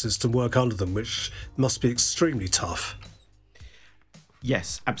narcissist and work under them, which must be extremely tough.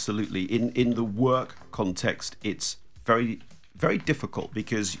 Yes, absolutely. In the work context, it's very difficult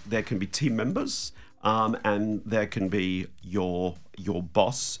because there can be team members and there can be your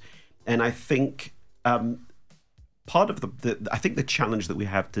boss. And I think part of the challenge that we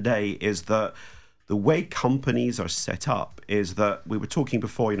have today is that the way companies are set up is that we were talking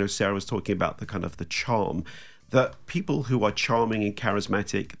before, Sarah was talking about the kind of the charm, that people who are charming and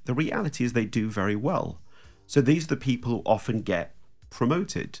charismatic, the reality is they do very well. So these are the people who often get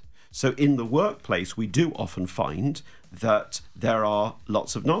promoted. So in the workplace, we do often find that there are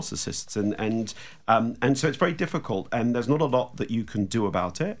lots of narcissists, and so it's very difficult, and there's not a lot that you can do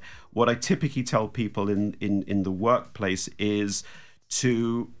about it. What I typically tell people in the workplace is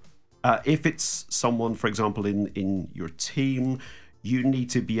to, if it's someone, for example, in your team, you need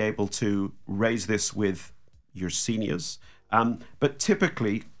to be able to raise this with your seniors, but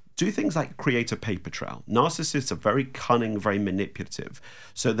typically do things like create a paper trail. Narcissists are very cunning, very manipulative.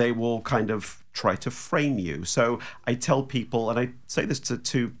 So they will kind of try to frame you. So I tell people, and I say this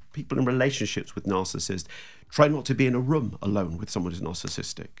to people in relationships with narcissists, try not to be in a room alone with someone who's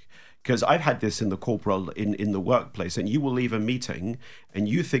narcissistic. Because I've had this in the corporate, in the workplace, and you will leave a meeting and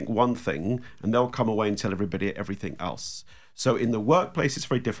you think one thing and they'll come away and tell everybody everything else. So in the workplace, it's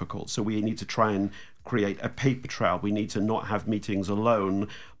very difficult. So we need to try and create a paper trail. We need to not have meetings alone.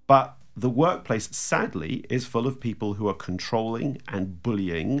 But the workplace, sadly, is full of people who are controlling and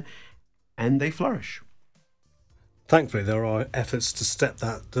bullying, and they flourish. Thankfully, there are efforts to stamp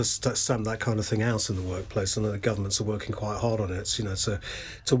that kind of thing out in the workplace, and the governments are working quite hard on it.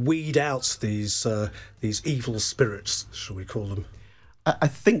 To weed out these evil spirits, shall we call them? I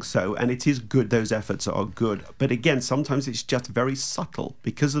think so, and it is good. Those efforts are good, but again, sometimes it's just very subtle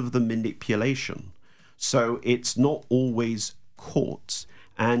because of the manipulation. So it's not always caught.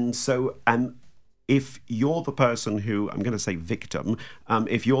 And so, if you're the person who, I'm going to say victim,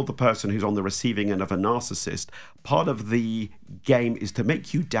 if you're the person who's on the receiving end of a narcissist, part of the game is to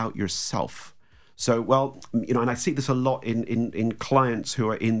make you doubt yourself. So, well, and I see this a lot in clients who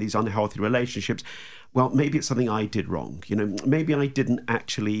are in these unhealthy relationships. Well, maybe it's something I did wrong. Maybe I didn't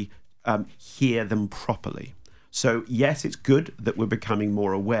actually hear them properly. So, yes, it's good that we're becoming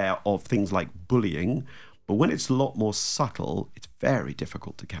more aware of things like bullying. But when it's a lot more subtle, it's very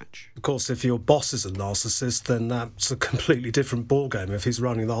difficult to catch. Of course, if your boss is a narcissist, then that's a completely different ballgame. If he's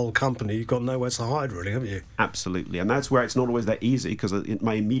running the whole company, you've got nowhere to hide, really, haven't you? Absolutely. And that's where it's not always that easy, because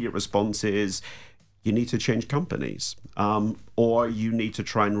my immediate response is, you need to change companies, or you need to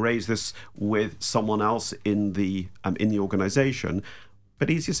try and raise this with someone else in the organization. But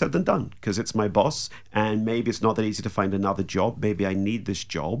easier said than done, because it's my boss, and maybe it's not that easy to find another job. Maybe I need this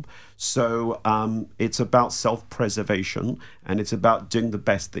job. So it's about self-preservation, and it's about doing the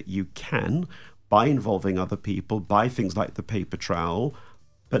best that you can by involving other people, by things like the paper trail,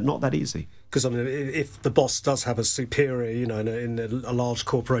 but not that easy. Because, if the boss does have a superior, in a large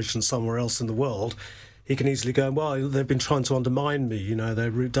corporation somewhere else in the world, he can easily go, well, they've been trying to undermine me,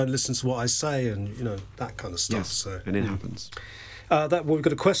 they don't listen to what I say, and, that kind of stuff. Yes, so, and it happens. We've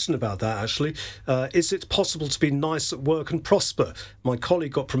got a question about that, actually. Is it possible to be nice at work and prosper? My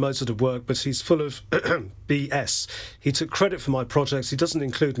colleague got promoted at work, but he's full of BS. He took credit for my projects. He doesn't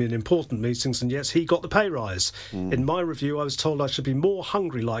include me in important meetings, and yet he got the pay rise. In my review, I was told I should be more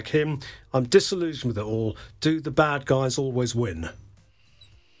hungry like him. I'm disillusioned with it all. Do the bad guys always win?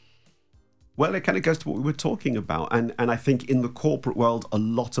 Well, it kind of goes to what we were talking about. And I think in the corporate world, a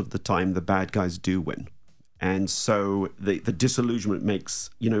lot of the time, the bad guys do win. And so the disillusionment makes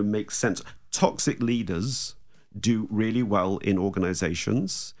sense. Toxic leaders do really well in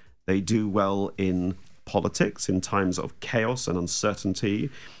organizations. They do well in politics in times of chaos and uncertainty.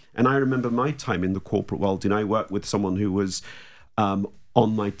 And I remember my time in the corporate world. I worked with someone who was on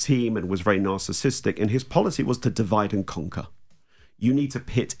my team and was very narcissistic. And his policy was to divide and conquer. You need to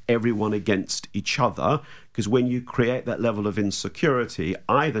pit everyone against each other, because when you create that level of insecurity,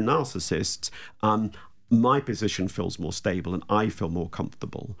 the narcissists, my position feels more stable and I feel more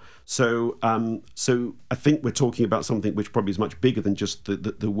comfortable. So I think we're talking about something which probably is much bigger than just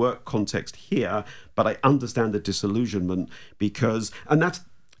the work context here, but I understand the disillusionment and that's,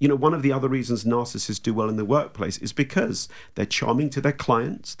 one of the other reasons narcissists do well in the workplace is because they're charming to their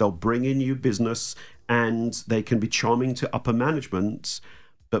clients, they'll bring in new business, and they can be charming to upper management,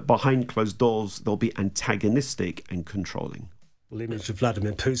 but behind closed doors, they'll be antagonistic and controlling. Well, the image of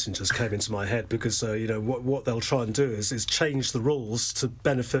Vladimir Putin just came into my head because, what they'll try and do is change the rules to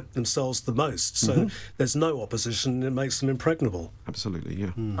benefit themselves the most. So there's no opposition, and it makes them impregnable. Absolutely,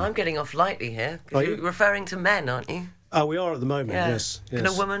 yeah. I'm getting off lightly here, because you're referring to men, aren't you? Oh, we are at the moment, Yeah. Yes. Can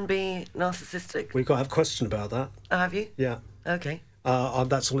a woman be narcissistic? We've got to have a question about that. Oh, have you? Yeah. Okay.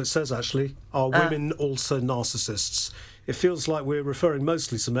 That's all it says, actually. Are women also narcissists? It feels like we're referring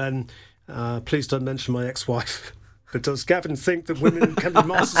mostly to men. Please don't mention my ex-wife. But does Gavin think that women can be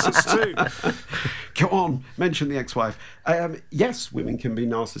narcissists too? Go on, mention the ex-wife. Yes, women can be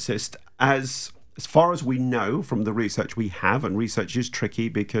narcissists, as as far as we know from the research we have, and research is tricky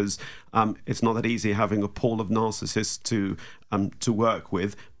because it's not that easy having a pool of narcissists to work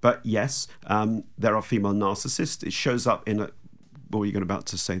with. But yes, there are female narcissists. It shows up in a. What were you about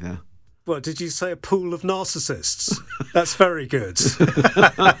to say there? Well, did you say a pool of narcissists? That's very good.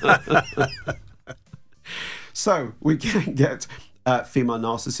 So we can get female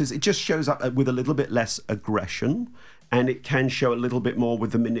narcissists. It just shows up with a little bit less aggression, and it can show a little bit more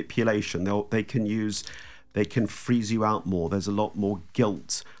with the manipulation. They can freeze you out more. There's a lot more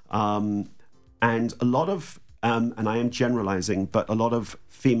guilt, and a lot of, and I am generalizing, but a lot of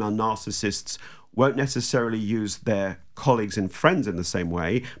female narcissists won't necessarily use their colleagues and friends in the same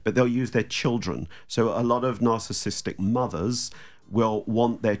way, but they'll use their children. So a lot of narcissistic mothers will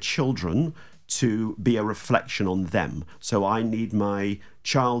want their children to be a reflection on them. So I need my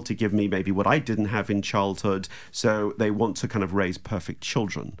child to give me maybe what I didn't have in childhood. So they want to kind of raise perfect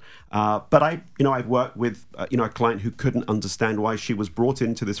children. But I've worked with a client who couldn't understand why she was brought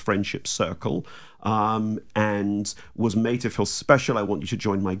into this friendship circle and was made to feel special. I want you to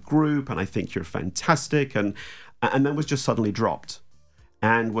join my group, and I think you're fantastic, and then was just suddenly dropped.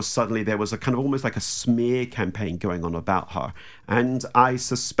 And there was a kind of almost like a smear campaign going on about her. And I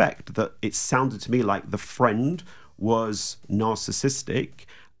suspect that it sounded to me like the friend was narcissistic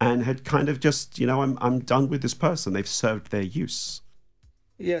and had kind of just, I'm done with this person. They've served their use.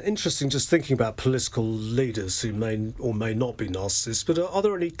 Yeah, interesting just thinking about political leaders who may or may not be narcissists, but are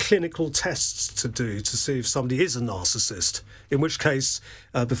there any clinical tests to do to see if somebody is a narcissist? In which case,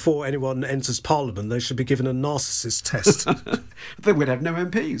 before anyone enters Parliament, they should be given a narcissist test. They would have no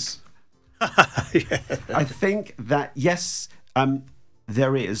MPs. Yeah. I think that, yes,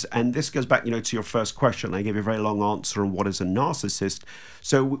 there is, and this goes back, to your first question. I gave you a very long answer on what is a narcissist.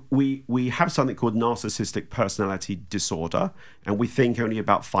 So we have something called narcissistic personality disorder, and we think only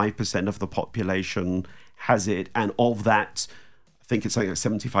about 5% of the population has it, and of that, I think it's something like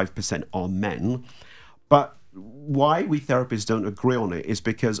 75% are men. But why we therapists don't agree on it is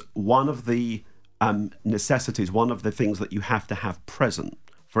because one of the necessities, one of the things that you have to have present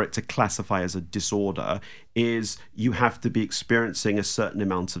for it to classify as a disorder is you have to be experiencing a certain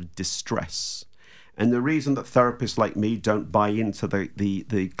amount of distress. And the reason that therapists like me don't buy into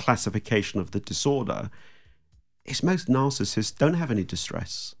the classification of the disorder is most narcissists don't have any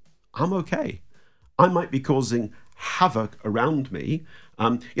distress. I'm okay. I might be causing havoc around me.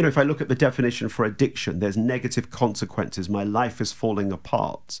 If I look at the definition for addiction, there's negative consequences. My life is falling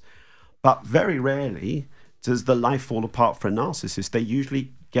apart. But very rarely does the life fall apart for a narcissist. They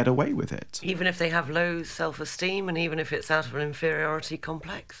usually get away with it. Even if they have low self-esteem and even if it's out of an inferiority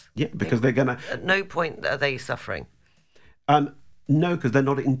complex? Yeah, because they're going to... At no point are they suffering? No, because they're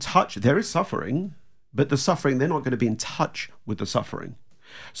not in touch. There is suffering, but the suffering, they're not going to be in touch with the suffering.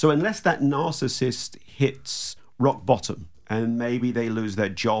 So unless that narcissist hits rock bottom and maybe they lose their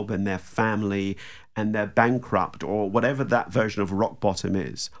job and their family and they're bankrupt or whatever that version of rock bottom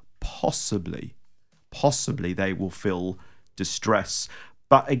is, possibly they will feel distress.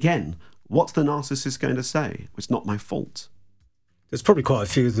 But again, what's the narcissist going to say? It's not my fault. There's probably quite a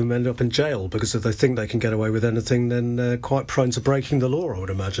few of them end up in jail because if they think they can get away with anything, then they're quite prone to breaking the law, I would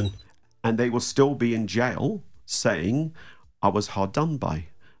imagine. And they will still be in jail saying, I was hard done by.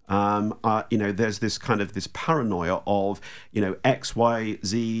 There's this kind of this paranoia of, X, Y,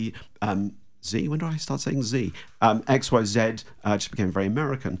 Z, Z, when did I start saying Z? X, Y, Z, just became very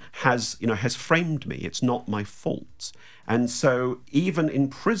American, has framed me. It's not my fault. And so even in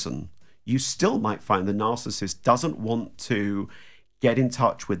prison, you still might find the narcissist doesn't want to get in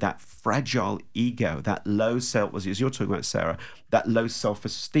touch with that fragile ego, that low self, as you're talking about, Sarah, that low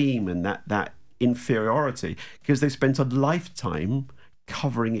self-esteem and that inferiority, because they spent a lifetime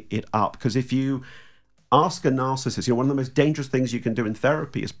covering it up. Because if you ask a narcissist, one of the most dangerous things you can do in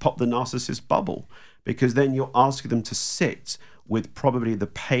therapy is pop the narcissist bubble, because then you're asking them to sit with probably the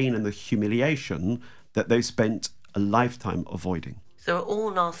pain and the humiliation that they spent a lifetime avoiding. So are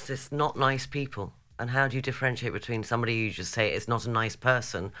all narcissists not nice people? And how do you differentiate between somebody you just say is not a nice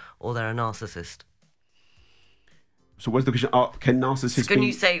person or they're a narcissist? So what's the question? Can narcissists Can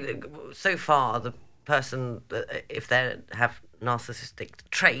you say that so far the person, if they have narcissistic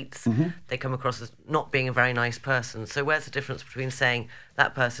traits, they come across as not being a very nice person. So where's the difference between saying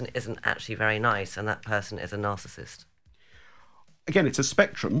that person isn't actually very nice and that person is a narcissist? Again, it's a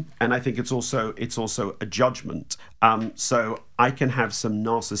spectrum, and I think it's also a judgment. So I can have some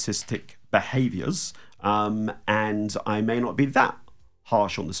narcissistic behaviors, and I may not be that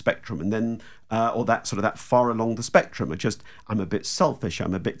harsh on the spectrum, and then or that far along the spectrum. I'm a bit selfish,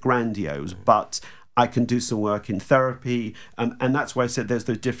 I'm a bit grandiose, but I can do some work in therapy, and that's why I said there's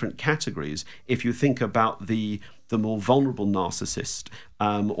the different categories. If you think about the more vulnerable narcissist,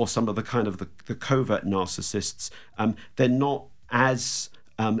 or some of the kind of the covert narcissists, they're not as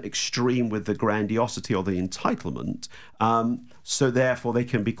extreme with the grandiosity or the entitlement, so therefore they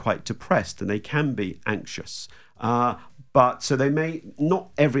can be quite depressed and they can be anxious. But so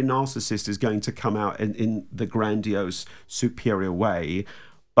not every narcissist is going to come out in the grandiose, superior way,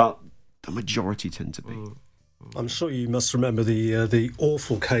 but the majority tend to be. I'm sure you must remember the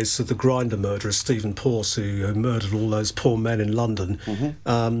awful case of the Grindr murderer, Stephen Porce, who murdered all those poor men in London.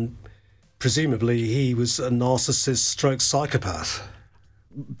 Presumably he was a narcissist stroke psychopath.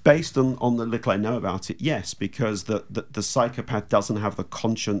 Based on the little I know about it, yes, because the psychopath doesn't have the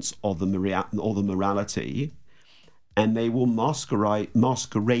conscience or the morality, and they will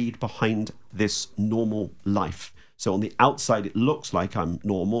masquerade behind this normal life. So on the outside, it looks like I'm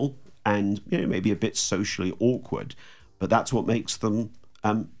normal and maybe a bit socially awkward, but that's what makes them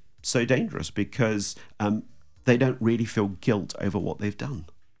so dangerous, because they don't really feel guilt over what they've done.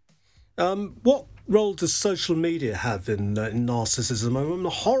 What role does social media have in narcissism? I'm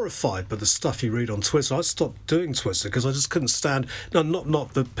horrified by the stuff you read on Twitter. I stopped doing Twitter because I just couldn't stand. No,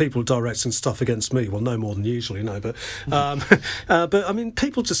 not the people directing stuff against me. Well, no more than usual, but but I mean,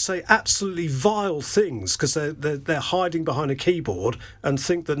 people just say absolutely vile things because they're hiding behind a keyboard and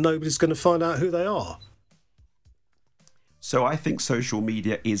think that nobody's going to find out who they are. So I think social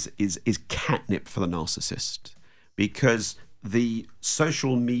media is catnip for the narcissist, because the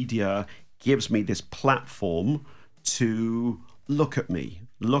social media gives me this platform to look at me,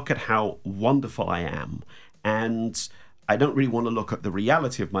 look at how wonderful I am. And I don't really want to look at the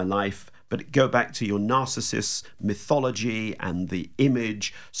reality of my life, but go back to your narcissist mythology and the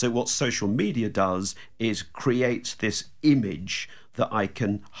image. So what social media does is create this image that I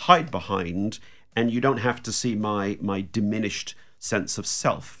can hide behind, and you don't have to see my diminished sense of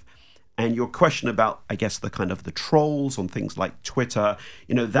self. And your question about, I guess, the kind of the trolls on things like Twitter,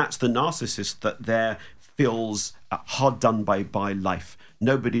 that's the narcissist that there feels hard done by life.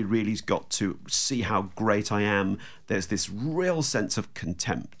 Nobody really's got to see how great I am. There's this real sense of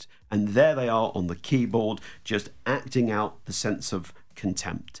contempt. And there they are on the keyboard, just acting out the sense of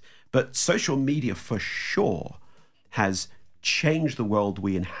contempt. But social media for sure has changed the world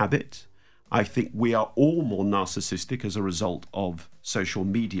we inhabit. I think we are all more narcissistic as a result of social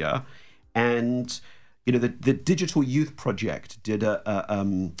media. And the Digital Youth Project did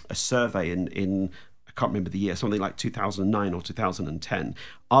a survey in I can't remember the year, something like 2009 or 2010,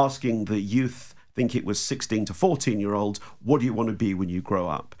 asking the youth, I think it was 16 to 14-year-olds, what do you want to be when you grow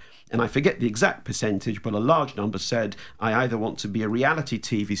up? And I forget the exact percentage, but a large number said, I either want to be a reality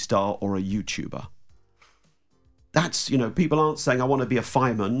TV star or a YouTuber. That's, people aren't saying I want to be a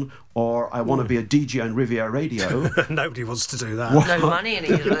fireman or I want to be a DJ on Riviera Radio. Nobody wants to do that. No money in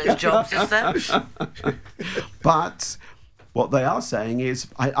either of those jobs, is there? But what they are saying is,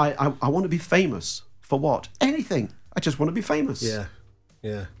 I want to be famous. For what? Anything. I just want to be famous.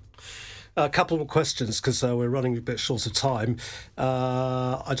 Yeah. A couple more questions, because we're running a bit short of time.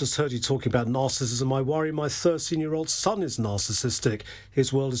 I just heard you talking about narcissism. I worry my 13-year-old son is narcissistic.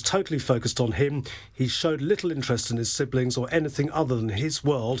 His world is totally focused on him. He showed little interest in his siblings or anything other than his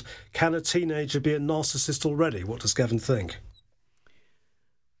world. Can a teenager be a narcissist already? What does Gavin think?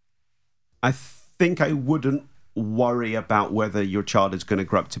 I think I wouldn't worry about whether your child is going to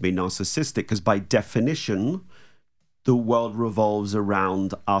grow up to be narcissistic, because by definition, the world revolves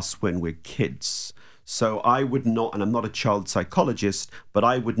around us when we're kids. So I would not, and I'm not a child psychologist, but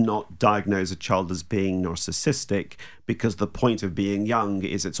I would not diagnose a child as being narcissistic, because the point of being young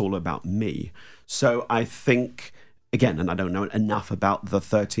is it's all about me. So I think, again, and I don't know enough about the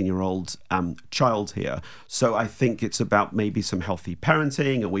 13-year-old child here, so I think it's about maybe some healthy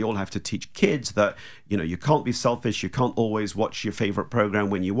parenting, and we all have to teach kids that, you can't be selfish, you can't always watch your favorite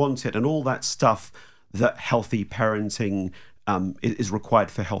program when you want it, and all that stuff that healthy parenting is required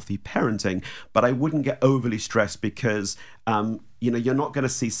for healthy parenting. But I wouldn't get overly stressed, because you're not going to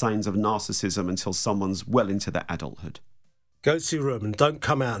see signs of narcissism until someone's well into their adulthood. Go to your room and don't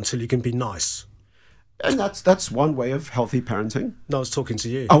come out until you can be nice. And that's one way of healthy parenting. No, I was talking to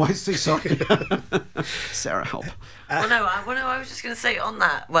you. Oh, I see. Sorry. Sarah, help. I was just going to say on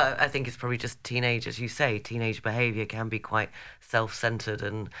that, well, I think it's probably just teenagers. You say teenage behaviour can be quite self-centred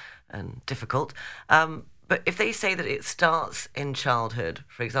and difficult. But if they say that it starts in childhood,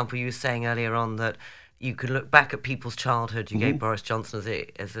 for example, you were saying earlier on that you could look back at people's childhood. You gave Boris Johnson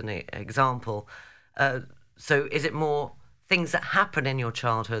as an example. So is it more things that happen in your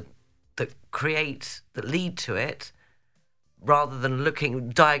childhood that lead to it, rather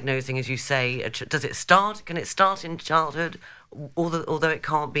than diagnosing, as you say, can it start in childhood, although it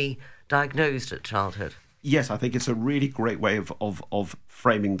can't be diagnosed at childhood? Yes, I think it's a really great way of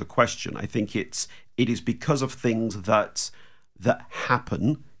framing the question. I think it is because of things that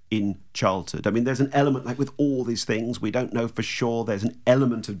happen in childhood. I mean, there's an element, like with all these things, we don't know for sure. There's an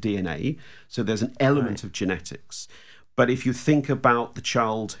element of DNA, so there's an element of genetics. But if you think about the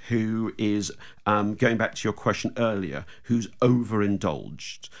child who is, going back to your question earlier, who's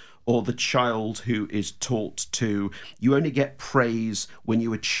overindulged, or the child who is taught to, you only get praise when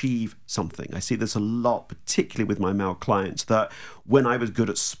you achieve something. I see this a lot, particularly with my male clients, that when I was good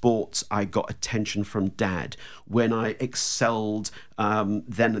at sports, I got attention from dad. When I excelled,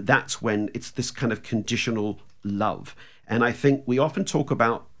 then that's when it's this kind of conditional love. And I think we often talk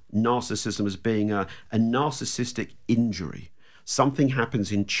about narcissism as being a narcissistic injury. Something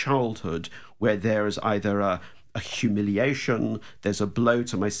happens in childhood where there is either a humiliation, there's a blow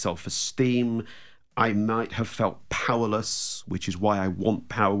to my self-esteem. I might have felt powerless, which is why I want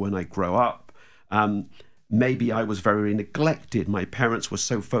power when I grow up. Maybe I was very neglected. My parents were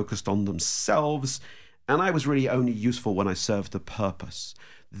so focused on themselves, and I was really only useful when I served a purpose.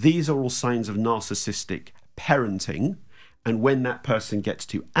 These are all signs of narcissistic parenting. And when that person gets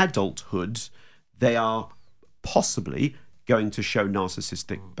to adulthood, they are possibly going to show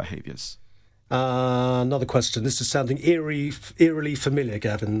narcissistic behaviours. Another question. This is sounding eerily familiar,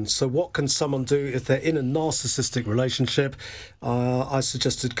 Gavin. So what can someone do if they're in a narcissistic relationship? I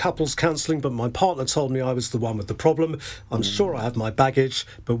suggested couples counselling, but my partner told me I was the one with the problem. I'm sure I have my baggage,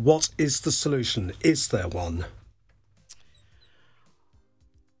 but what is the solution? Is there one?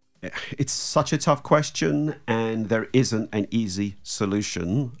 It's such a tough question, and there isn't an easy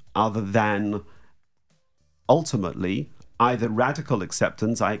solution other than ultimately either radical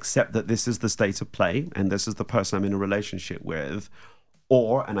acceptance, I accept that this is the state of play and this is the person I'm in a relationship with,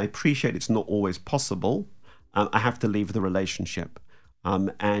 or, and I appreciate it's not always possible, I have to leave the relationship.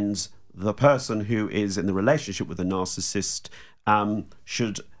 And the person who is in the relationship with a narcissist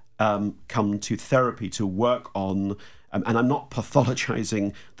should come to therapy to work on, and I'm not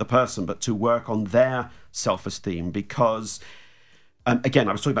pathologizing the person, but to work on their self-esteem, because again,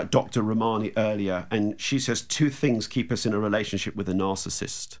 I was talking about Dr. Romani earlier, and she says two things keep us in a relationship with a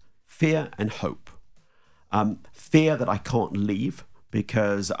narcissist: fear and hope. Fear that I can't leave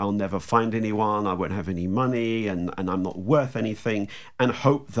because I'll never find anyone, I won't have any money, and I'm not worth anything, and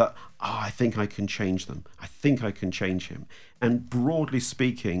hope that, I think I can change them. I think I can change him. And broadly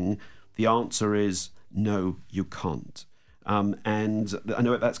speaking, the answer is no, you can't. And I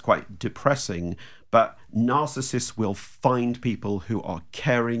know that's quite depressing, but narcissists will find people who are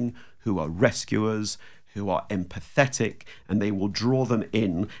caring, who are rescuers, who are empathetic, and they will draw them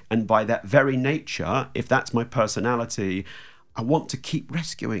in. And by that very nature, if that's my personality, I want to keep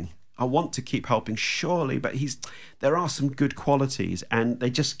rescuing. I want to keep helping, surely, but there are some good qualities, and they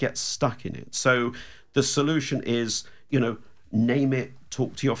just get stuck in it. So the solution is, name it,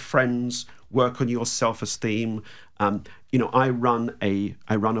 talk to your friends, work on your self-esteem. I run a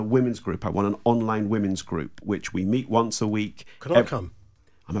women's group. I run an online women's group, which we meet once a week. Could I come?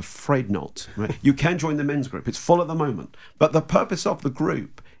 I'm afraid not. Right? You can join the men's group. It's full at the moment. But the purpose of the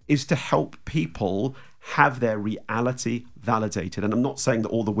group is to help people have their reality validated. And I'm not saying that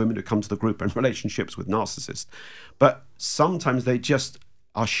all the women who come to the group are in relationships with narcissists, but sometimes they just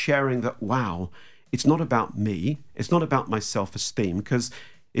are sharing that, wow, it's not about me. It's not about my self-esteem, because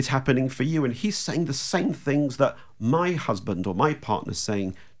it's happening for you. And he's saying the same things that my husband or my partner's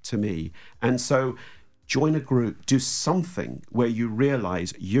saying to me. And so join a group, do something where you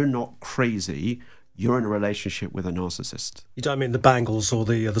realize you're not crazy, you're in a relationship with a narcissist. You don't mean the Bangles or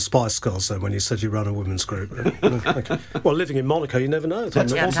the Spice Girls then, when you said you run a women's group? Okay. Well, living in Monaco, you never know. You have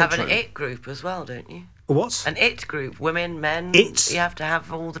to have an IT group as well, don't you? What? An IT group, women, men. IT? You have to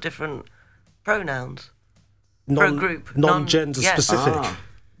have all the different pronouns. Group. Non-gender specific.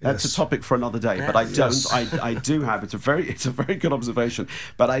 That's a topic for another day, but I don't. Yes. I do have. It's a very good observation.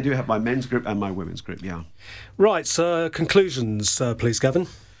 But I do have my men's group and my women's group. Yeah. Right. Conclusions, please, Gavin.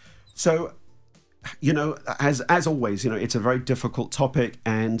 So, as always, it's a very difficult topic,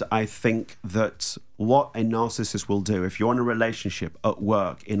 and I think that what a narcissist will do, if you're in a relationship, at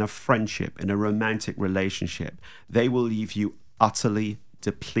work, in a friendship, in a romantic relationship, they will leave you utterly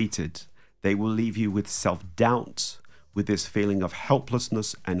depleted. They will leave you with self-doubt, with this feeling of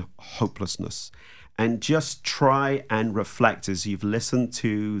helplessness and hopelessness. And just try and reflect as you've listened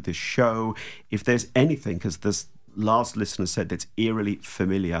to the show. If there's anything, because this last listener said that's eerily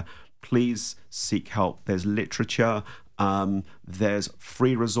familiar, please seek help. There's literature, there's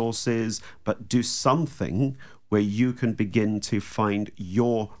free resources, but do something where you can begin to find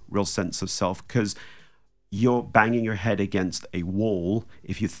your real sense of self, because you're banging your head against a wall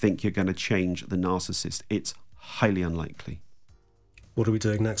if you think you're going to change the narcissist. It's highly unlikely. What are we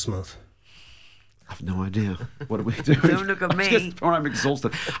doing next month? I have no idea. What are we doing? Don't look at me. I'm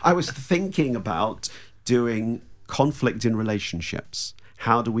exhausted. I was thinking about doing conflict in relationships.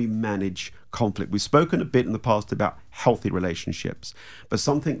 How do we manage conflict? We've spoken a bit in the past about healthy relationships, but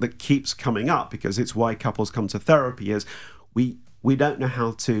something that keeps coming up, because it's why couples come to therapy, is we don't know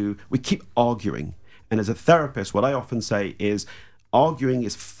how to, we keep arguing. And as a therapist, what I often say is arguing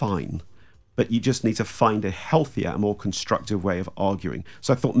is fine, but you just need to find a healthier and more constructive way of arguing.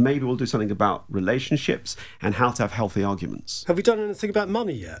 So I thought maybe we'll do something about relationships and how to have healthy arguments. Have we done anything about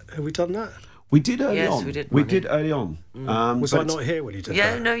money yet? Have we done that? We did early Yes, on. we did We money. did early on. Was but I not here when you did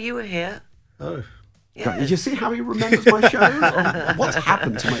Yeah, that? no, you were here. Oh. Yeah. You see how he remembers my shows? What's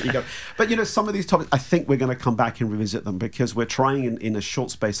happened to my ego? But, some of these topics, I think we're going to come back and revisit them, because we're trying in a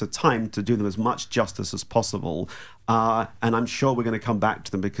short space of time to do them as much justice as possible. And I'm sure we're going to come back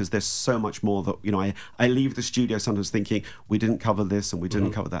to them, because there's so much more that, I leave the studio sometimes thinking we didn't cover this and we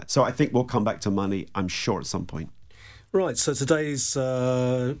didn't cover that. So I think we'll come back to money, I'm sure, at some point. Right, so today's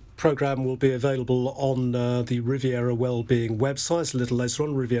programme will be available on the Riviera Wellbeing website a little later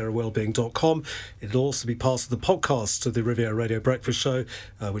on, rivierawellbeing.com. It'll also be part of the podcast of the Riviera Radio Breakfast Show,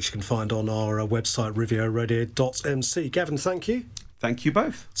 which you can find on our website, rivieraradio.mc. Gavin, thank you. Thank you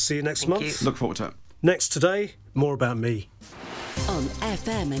both. See you next Thank month. you. Look forward to it. Next today, more about me. On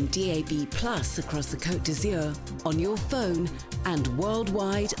FM and DAB Plus across the Côte d'Azur, on your phone and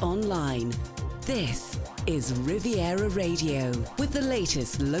worldwide online. This is Riviera Radio, with the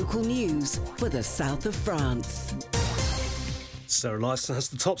latest local news for the south of France. Sarah Lyson has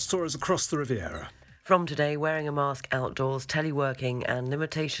the top stories across the Riviera. From today, wearing a mask outdoors, teleworking and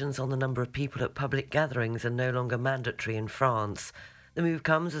limitations on the number of people at public gatherings are no longer mandatory in France. The move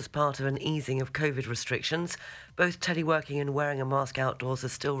comes as part of an easing of COVID restrictions. Both teleworking and wearing a mask outdoors are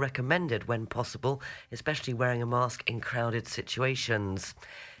still recommended when possible, especially wearing a mask in crowded situations.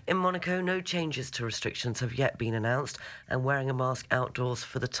 In Monaco, no changes to restrictions have yet been announced, and wearing a mask outdoors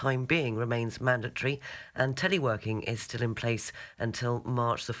for the time being remains mandatory, and teleworking is still in place until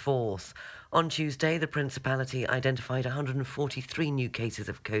March the 4th. On Tuesday, the Principality identified 143 new cases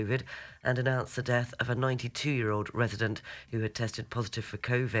of COVID and announced the death of a 92-year-old resident who had tested positive for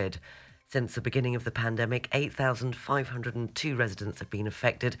COVID. Since the beginning of the pandemic, 8,502 residents have been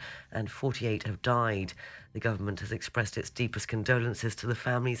affected and 48 have died. The government has expressed its deepest condolences to the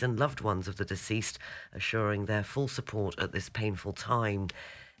families and loved ones of the deceased, assuring their full support at this painful time.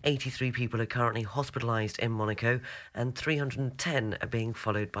 83 people are currently hospitalised in Monaco and 310 are being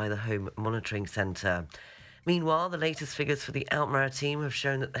followed by the Home Monitoring Centre. Meanwhile, the latest figures for the Alpes-Maritimes have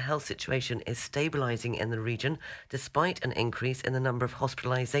shown that the health situation is stabilising in the region despite an increase in the number of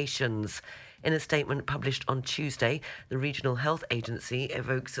hospitalisations. In a statement published on Tuesday, the Regional Health Agency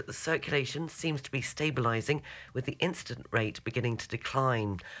evokes that the circulation seems to be stabilising, with the incident rate beginning to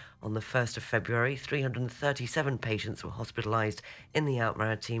decline. On the 1st of February, 337 patients were hospitalised in the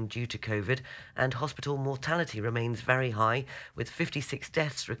Alpes-Maritimes due to COVID, and hospital mortality remains very high, with 56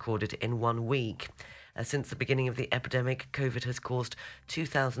 deaths recorded in 1 week. Since the beginning of the epidemic, COVID has caused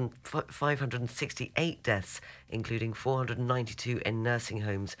 2,568 deaths, including 492 in nursing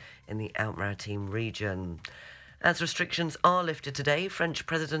homes in the Alpes-Maritimes region. As restrictions are lifted today, French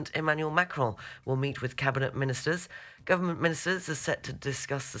President Emmanuel Macron will meet with cabinet ministers. Government ministers are set to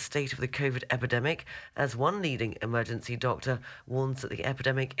discuss the state of the COVID epidemic, as one leading emergency doctor warns that the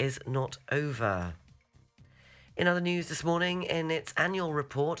epidemic is not over. In other news this morning, in its annual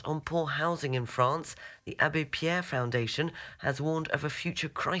report on poor housing in France, the Abbé Pierre Foundation has warned of a future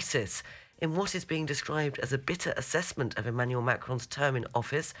crisis. In what is being described as a bitter assessment of Emmanuel Macron's term in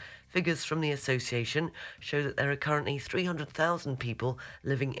office, figures from the association show that there are currently 300,000 people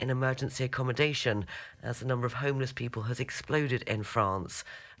living in emergency accommodation, as the number of homeless people has exploded in France.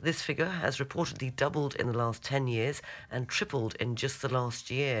 This figure has reportedly doubled in the last 10 years and tripled in just the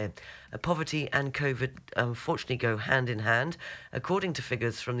last year. Poverty and COVID unfortunately go hand in hand. According to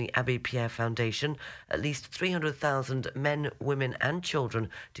figures from the Abbé Pierre Foundation, at least 300,000 men, women and children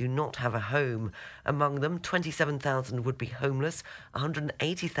do not have a home. Among them, 27,000 would be homeless,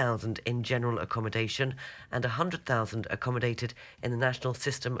 180,000 in general accommodation and 100,000 accommodated in the national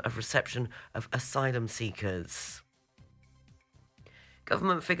system of reception of asylum seekers.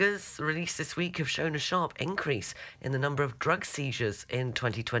 Government figures released this week have shown a sharp increase in the number of drug seizures in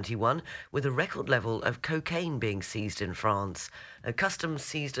 2021, with a record level of cocaine being seized in France. Customs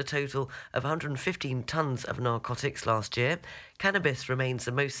seized a total of 115 tonnes of narcotics last year. Cannabis remains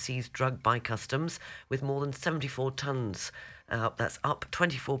the most seized drug by customs, with more than 74 tonnes. That's up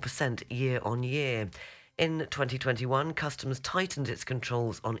 24% year on year. In 2021, Customs tightened its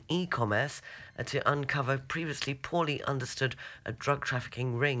controls on e-commerce to uncover previously poorly understood drug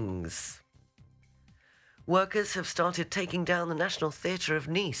trafficking rings. Workers have started taking down the National Theatre of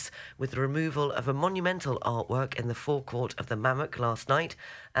Nice with the removal of a monumental artwork in the forecourt of the Mammok last night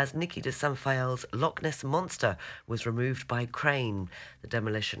as Niki de Saint-Phael's Loch Ness Monster was removed by crane. The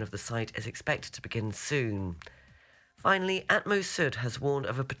demolition of the site is expected to begin soon. Finally, Atmos Sud has warned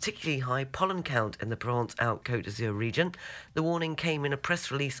of a particularly high pollen count in the Provence-Alpes-Côte d'Azur region. The warning came in a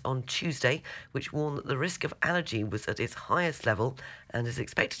press release on Tuesday, which warned that the risk of allergy was at its highest level and is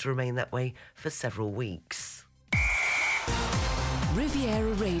expected to remain that way for several weeks.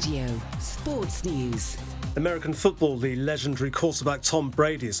 Riviera Radio, Sports News. American football, the legendary quarterback Tom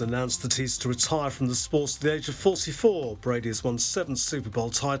Brady has announced that he's to retire from the sports at the age of 44. Brady has won 7 Super Bowl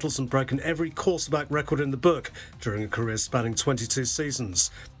titles and broken every quarterback record in the book during a career spanning 22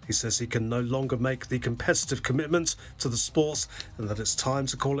 seasons. He says he can no longer make the competitive commitment to the sport and that it's time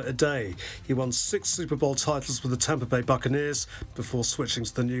to call it a day. He won 6 Super Bowl titles with the Tampa Bay Buccaneers before switching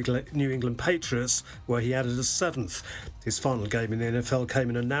to the New England Patriots, where he added a 7th. His final game in the NFL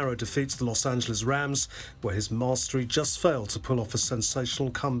came in a narrow defeat to the Los Angeles Rams, where his mastery just failed to pull off a sensational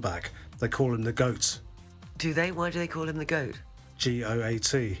comeback. They call him the GOAT. Do they? Why do they call him the GOAT?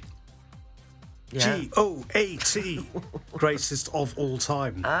 G-O-A-T. Yeah. G-O-A-T. Greatest of all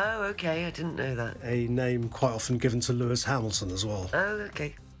time. Oh, okay. I didn't know that. A name quite often given to Lewis Hamilton as well. Oh,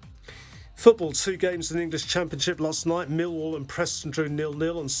 okay. Football, 2 games in the English Championship last night. Millwall and Preston drew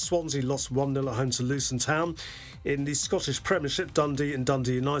 0-0 and Swansea lost 1-0 at home to Luton Town. In the Scottish Premiership, Dundee and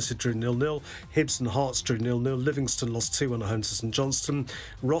Dundee United drew 0-0. Hibs and Hearts drew 0-0. Livingston lost 2-1 at home to St Johnstone.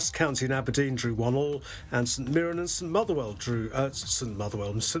 Ross County and Aberdeen drew 1-1. And St Mirren and Motherwell drew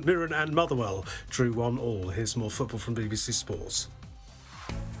 1-1. Here's more football from BBC Sports.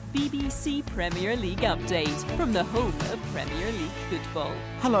 BBC Premier League update from the home of Premier League football.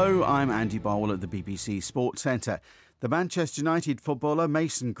 Hello, I'm Andy Barwell at the BBC Sports Centre. The Manchester United footballer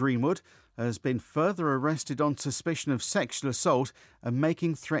Mason Greenwood has been further arrested on suspicion of sexual assault and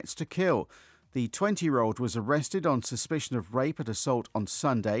making threats to kill. The 20-year-old was arrested on suspicion of rape and assault on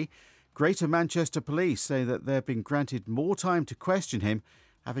Sunday. Greater Manchester Police say that they've been granted more time to question him,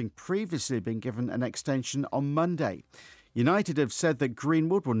 having previously been given an extension on Monday. United have said that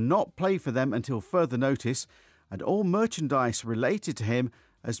Greenwood will not play for them until further notice, and all merchandise related to him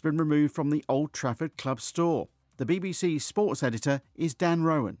has been removed from the Old Trafford club store. The BBC sports editor is Dan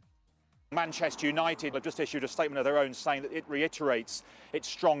Rowan. Manchester United have just issued a statement of their own saying that it reiterates its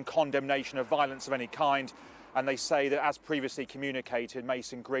strong condemnation of violence of any kind. And they say that, as previously communicated,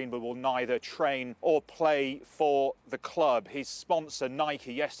 Mason Greenwood will neither train or play for the club. His sponsor,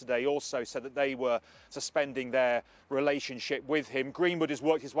 Nike, yesterday also said that they were suspending their relationship with him. Greenwood has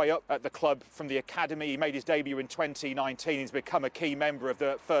worked his way up at the club from the academy. He made his debut in 2019. He's become a key member of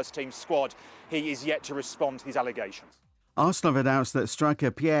the first-team squad. He is yet to respond to these allegations. Arsenal have announced that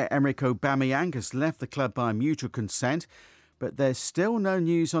striker Pierre-Emerick Aubameyang has left the club by mutual consent, but there's still no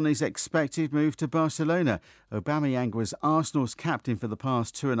news on his expected move to Barcelona. Aubameyang was Arsenal's captain for the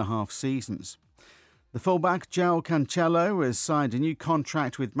past 2.5 seasons. The fullback João Cancelo has signed a new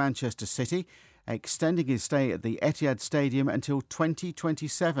contract with Manchester City, extending his stay at the Etihad Stadium until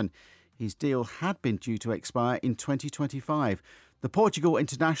 2027. His deal had been due to expire in 2025. The Portugal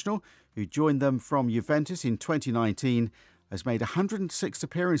international, who joined them from Juventus in 2019, has made 106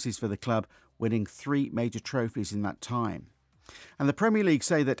 appearances for the club, winning 3 major trophies in that time. And the Premier League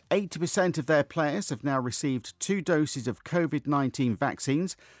say that 80% of their players have now received 2 doses of COVID-19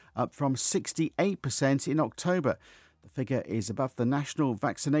 vaccines, up from 68% in October. The figure is above the national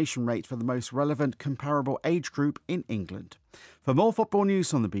vaccination rate for the most relevant comparable age group in England. For more football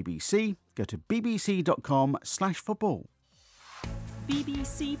news on the BBC, go to bbc.com/football.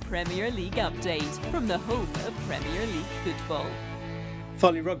 BBC Premier League update from the home of Premier League football.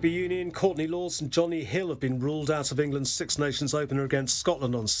 Finally, rugby union, Courtney Lawes and Johnny Hill have been ruled out of England's Six Nations opener against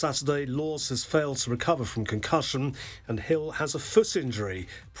Scotland on Saturday. Lawes has failed to recover from concussion and Hill has a foot injury.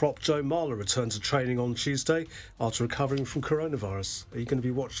 Prop Joe Marler returned to training on Tuesday after recovering from coronavirus. Are you going to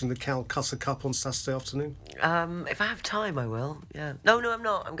be watching the Calcutta Cup on Saturday afternoon? If I have time, I will, yeah. No, I'm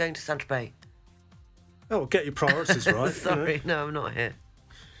not. I'm going to Saint-Tropez. Oh, well, get your priorities right. Sorry, you know. no, I'm not here.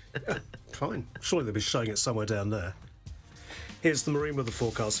 Yeah, fine. Surely they'll be showing it somewhere down there. Here's the marine weather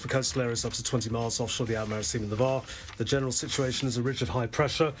forecast for coastal areas up to 20 miles offshore the Alpes-Maritimes and the Var. The general situation is a ridge of high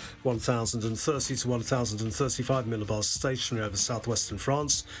pressure, 1,030 to 1,035 millibars stationary over southwestern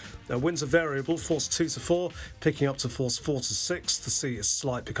France. Winds are variable, force 2 to 4, picking up to force 4 to 6. The sea is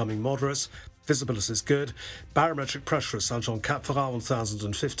slight, becoming moderate. Visibility is good. Barometric pressure at Saint-Jean-Cap-Ferrat,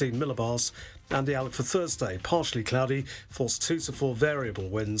 1,015 millibars. And the outlook for Thursday, partially cloudy, force 2 to 4 variable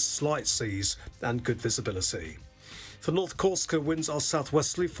winds, slight seas and good visibility. For North Corsica, winds are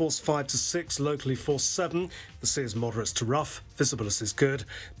southwesterly, force 5 to 6, locally force 7. The sea is moderate to rough. Visibility is good.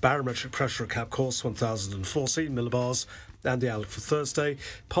 Barometric pressure at Cap Corse, 1,014 millibars. And the outlook for Thursday,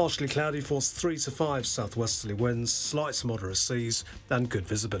 partially cloudy, force 3 to 5 southwesterly winds, slight to moderate seas and good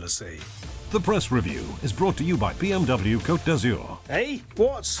visibility. The Press Review is brought to you by BMW Côte d'Azur. Hey,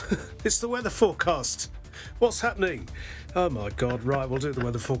 what? It's the weather forecast. What's happening? Oh my God, right, we'll do the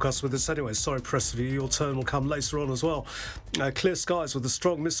weather forecast with this anyway. Sorry, Press Review, your turn will come later on as well. Clear skies with a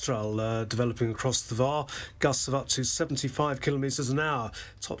strong mistral developing across the Var. Gusts of up to 75 kilometres an hour.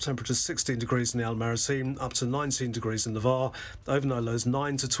 Top temperature 16 degrees in the Alpes-Maritimes, up to 19 degrees in the Var. Overnight lows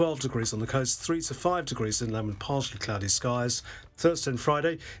 9 to 12 degrees on the coast, 3 to 5 degrees inland with partially cloudy skies. Thursday and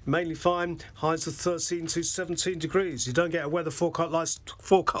Friday, mainly fine, highs of 13 to 17 degrees. You don't get a weather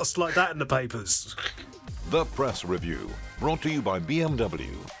forecast like that in the papers. The Press Review, brought to you by BMW,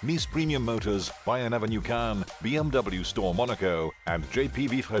 Nice Premium Motors, Bayern Avenue Cannes, BMW Store Monaco, and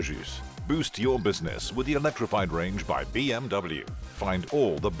JPV Fréjus. Boost your business with the electrified range by BMW. Find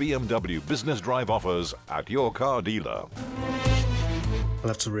all the BMW Business Drive offers at your car dealer. I'll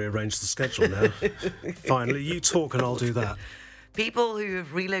have to rearrange the schedule now. Finally, you talk and I'll do that. People who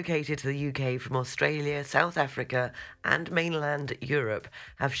have relocated to the UK from Australia, South Africa and mainland Europe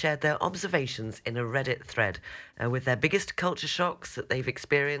have shared their observations in a Reddit thread with their biggest culture shocks that they've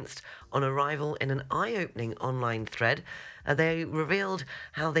experienced on arrival in an eye-opening online thread. They revealed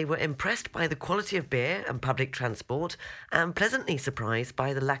how they were impressed by the quality of beer and public transport and pleasantly surprised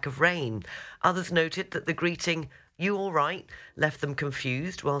by the lack of rain. Others noted that the greeting, "You all right?" left them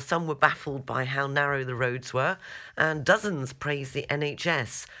confused, while some were baffled by how narrow the roads were, and dozens praised the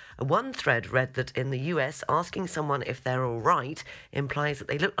NHS. One thread read that in the US, asking someone if they're all right implies that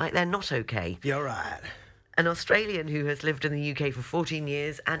they look like they're not okay. You're right. An Australian who has lived in the UK for 14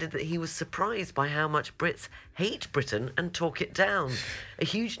 years added that he was surprised by how much Brits hate Britain and talk it down. A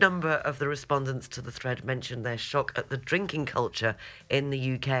huge number of the respondents to the thread mentioned their shock at the drinking culture in the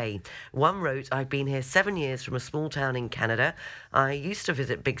UK. One wrote, "I've been here 7 years from a small town in Canada. I used to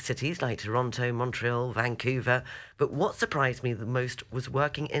visit big cities like Toronto, Montreal, Vancouver, but what surprised me the most was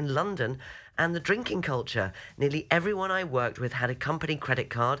working in London and the drinking culture. Nearly everyone I worked with had a company credit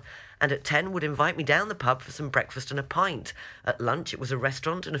card and at 10 would invite me down the pub for some breakfast and a pint. At lunch, it was a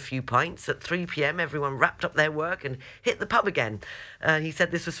restaurant and a few pints. At 3 p.m, everyone wrapped up their work and hit the pub again." He said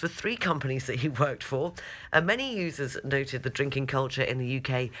this was for 3 companies that he worked for. Many users noted the drinking culture in the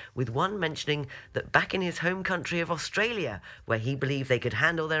UK, with one mentioning that back in his home country of Australia, where he believed they could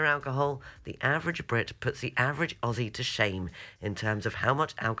handle their alcohol, the average Brit puts the average Aussie to shame in terms of how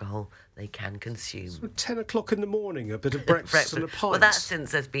much alcohol they can consume. So 10 o'clock in the morning, a bit of breakfast and a pint. Well, that's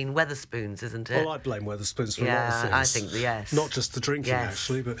since there's been Weatherspoons, isn't it? Well, I blame Weatherspoons for a lot of things. I think, yes. Not just the drinking,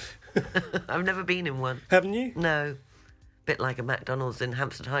 actually, but... I've never been in one. Haven't you? No. Bit like a McDonald's in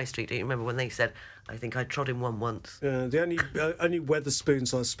Hampstead High Street. Do you remember when they said, "I think I trod in one once"? The only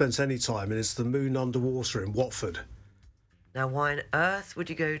Weatherspoons I've spent any time in is the Moon Underwater in Watford. Now, why on earth would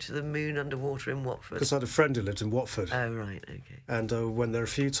you go to the Moon Underwater in Watford? Because I had a friend who lived in Watford. Oh, right, okay. And went there a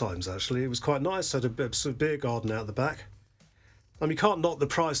few times, actually. It was quite nice. Had a sort of beer garden out the back. I mean, you can't knock the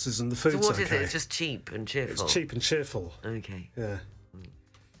prices and the food's So what okay. is it? It's just cheap and cheerful? It's cheap and cheerful. Okay. Yeah.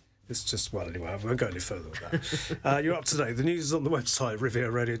 It's just, well, anyway, I won't go any further with that. You're up to date. The news is on the website,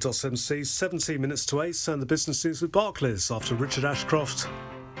 rivieradio.mc. 17 minutes to 8, and the business news with Barclays after Richard Ashcroft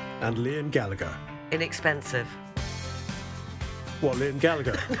and Liam Gallagher. Inexpensive. What, Liam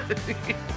Gallagher?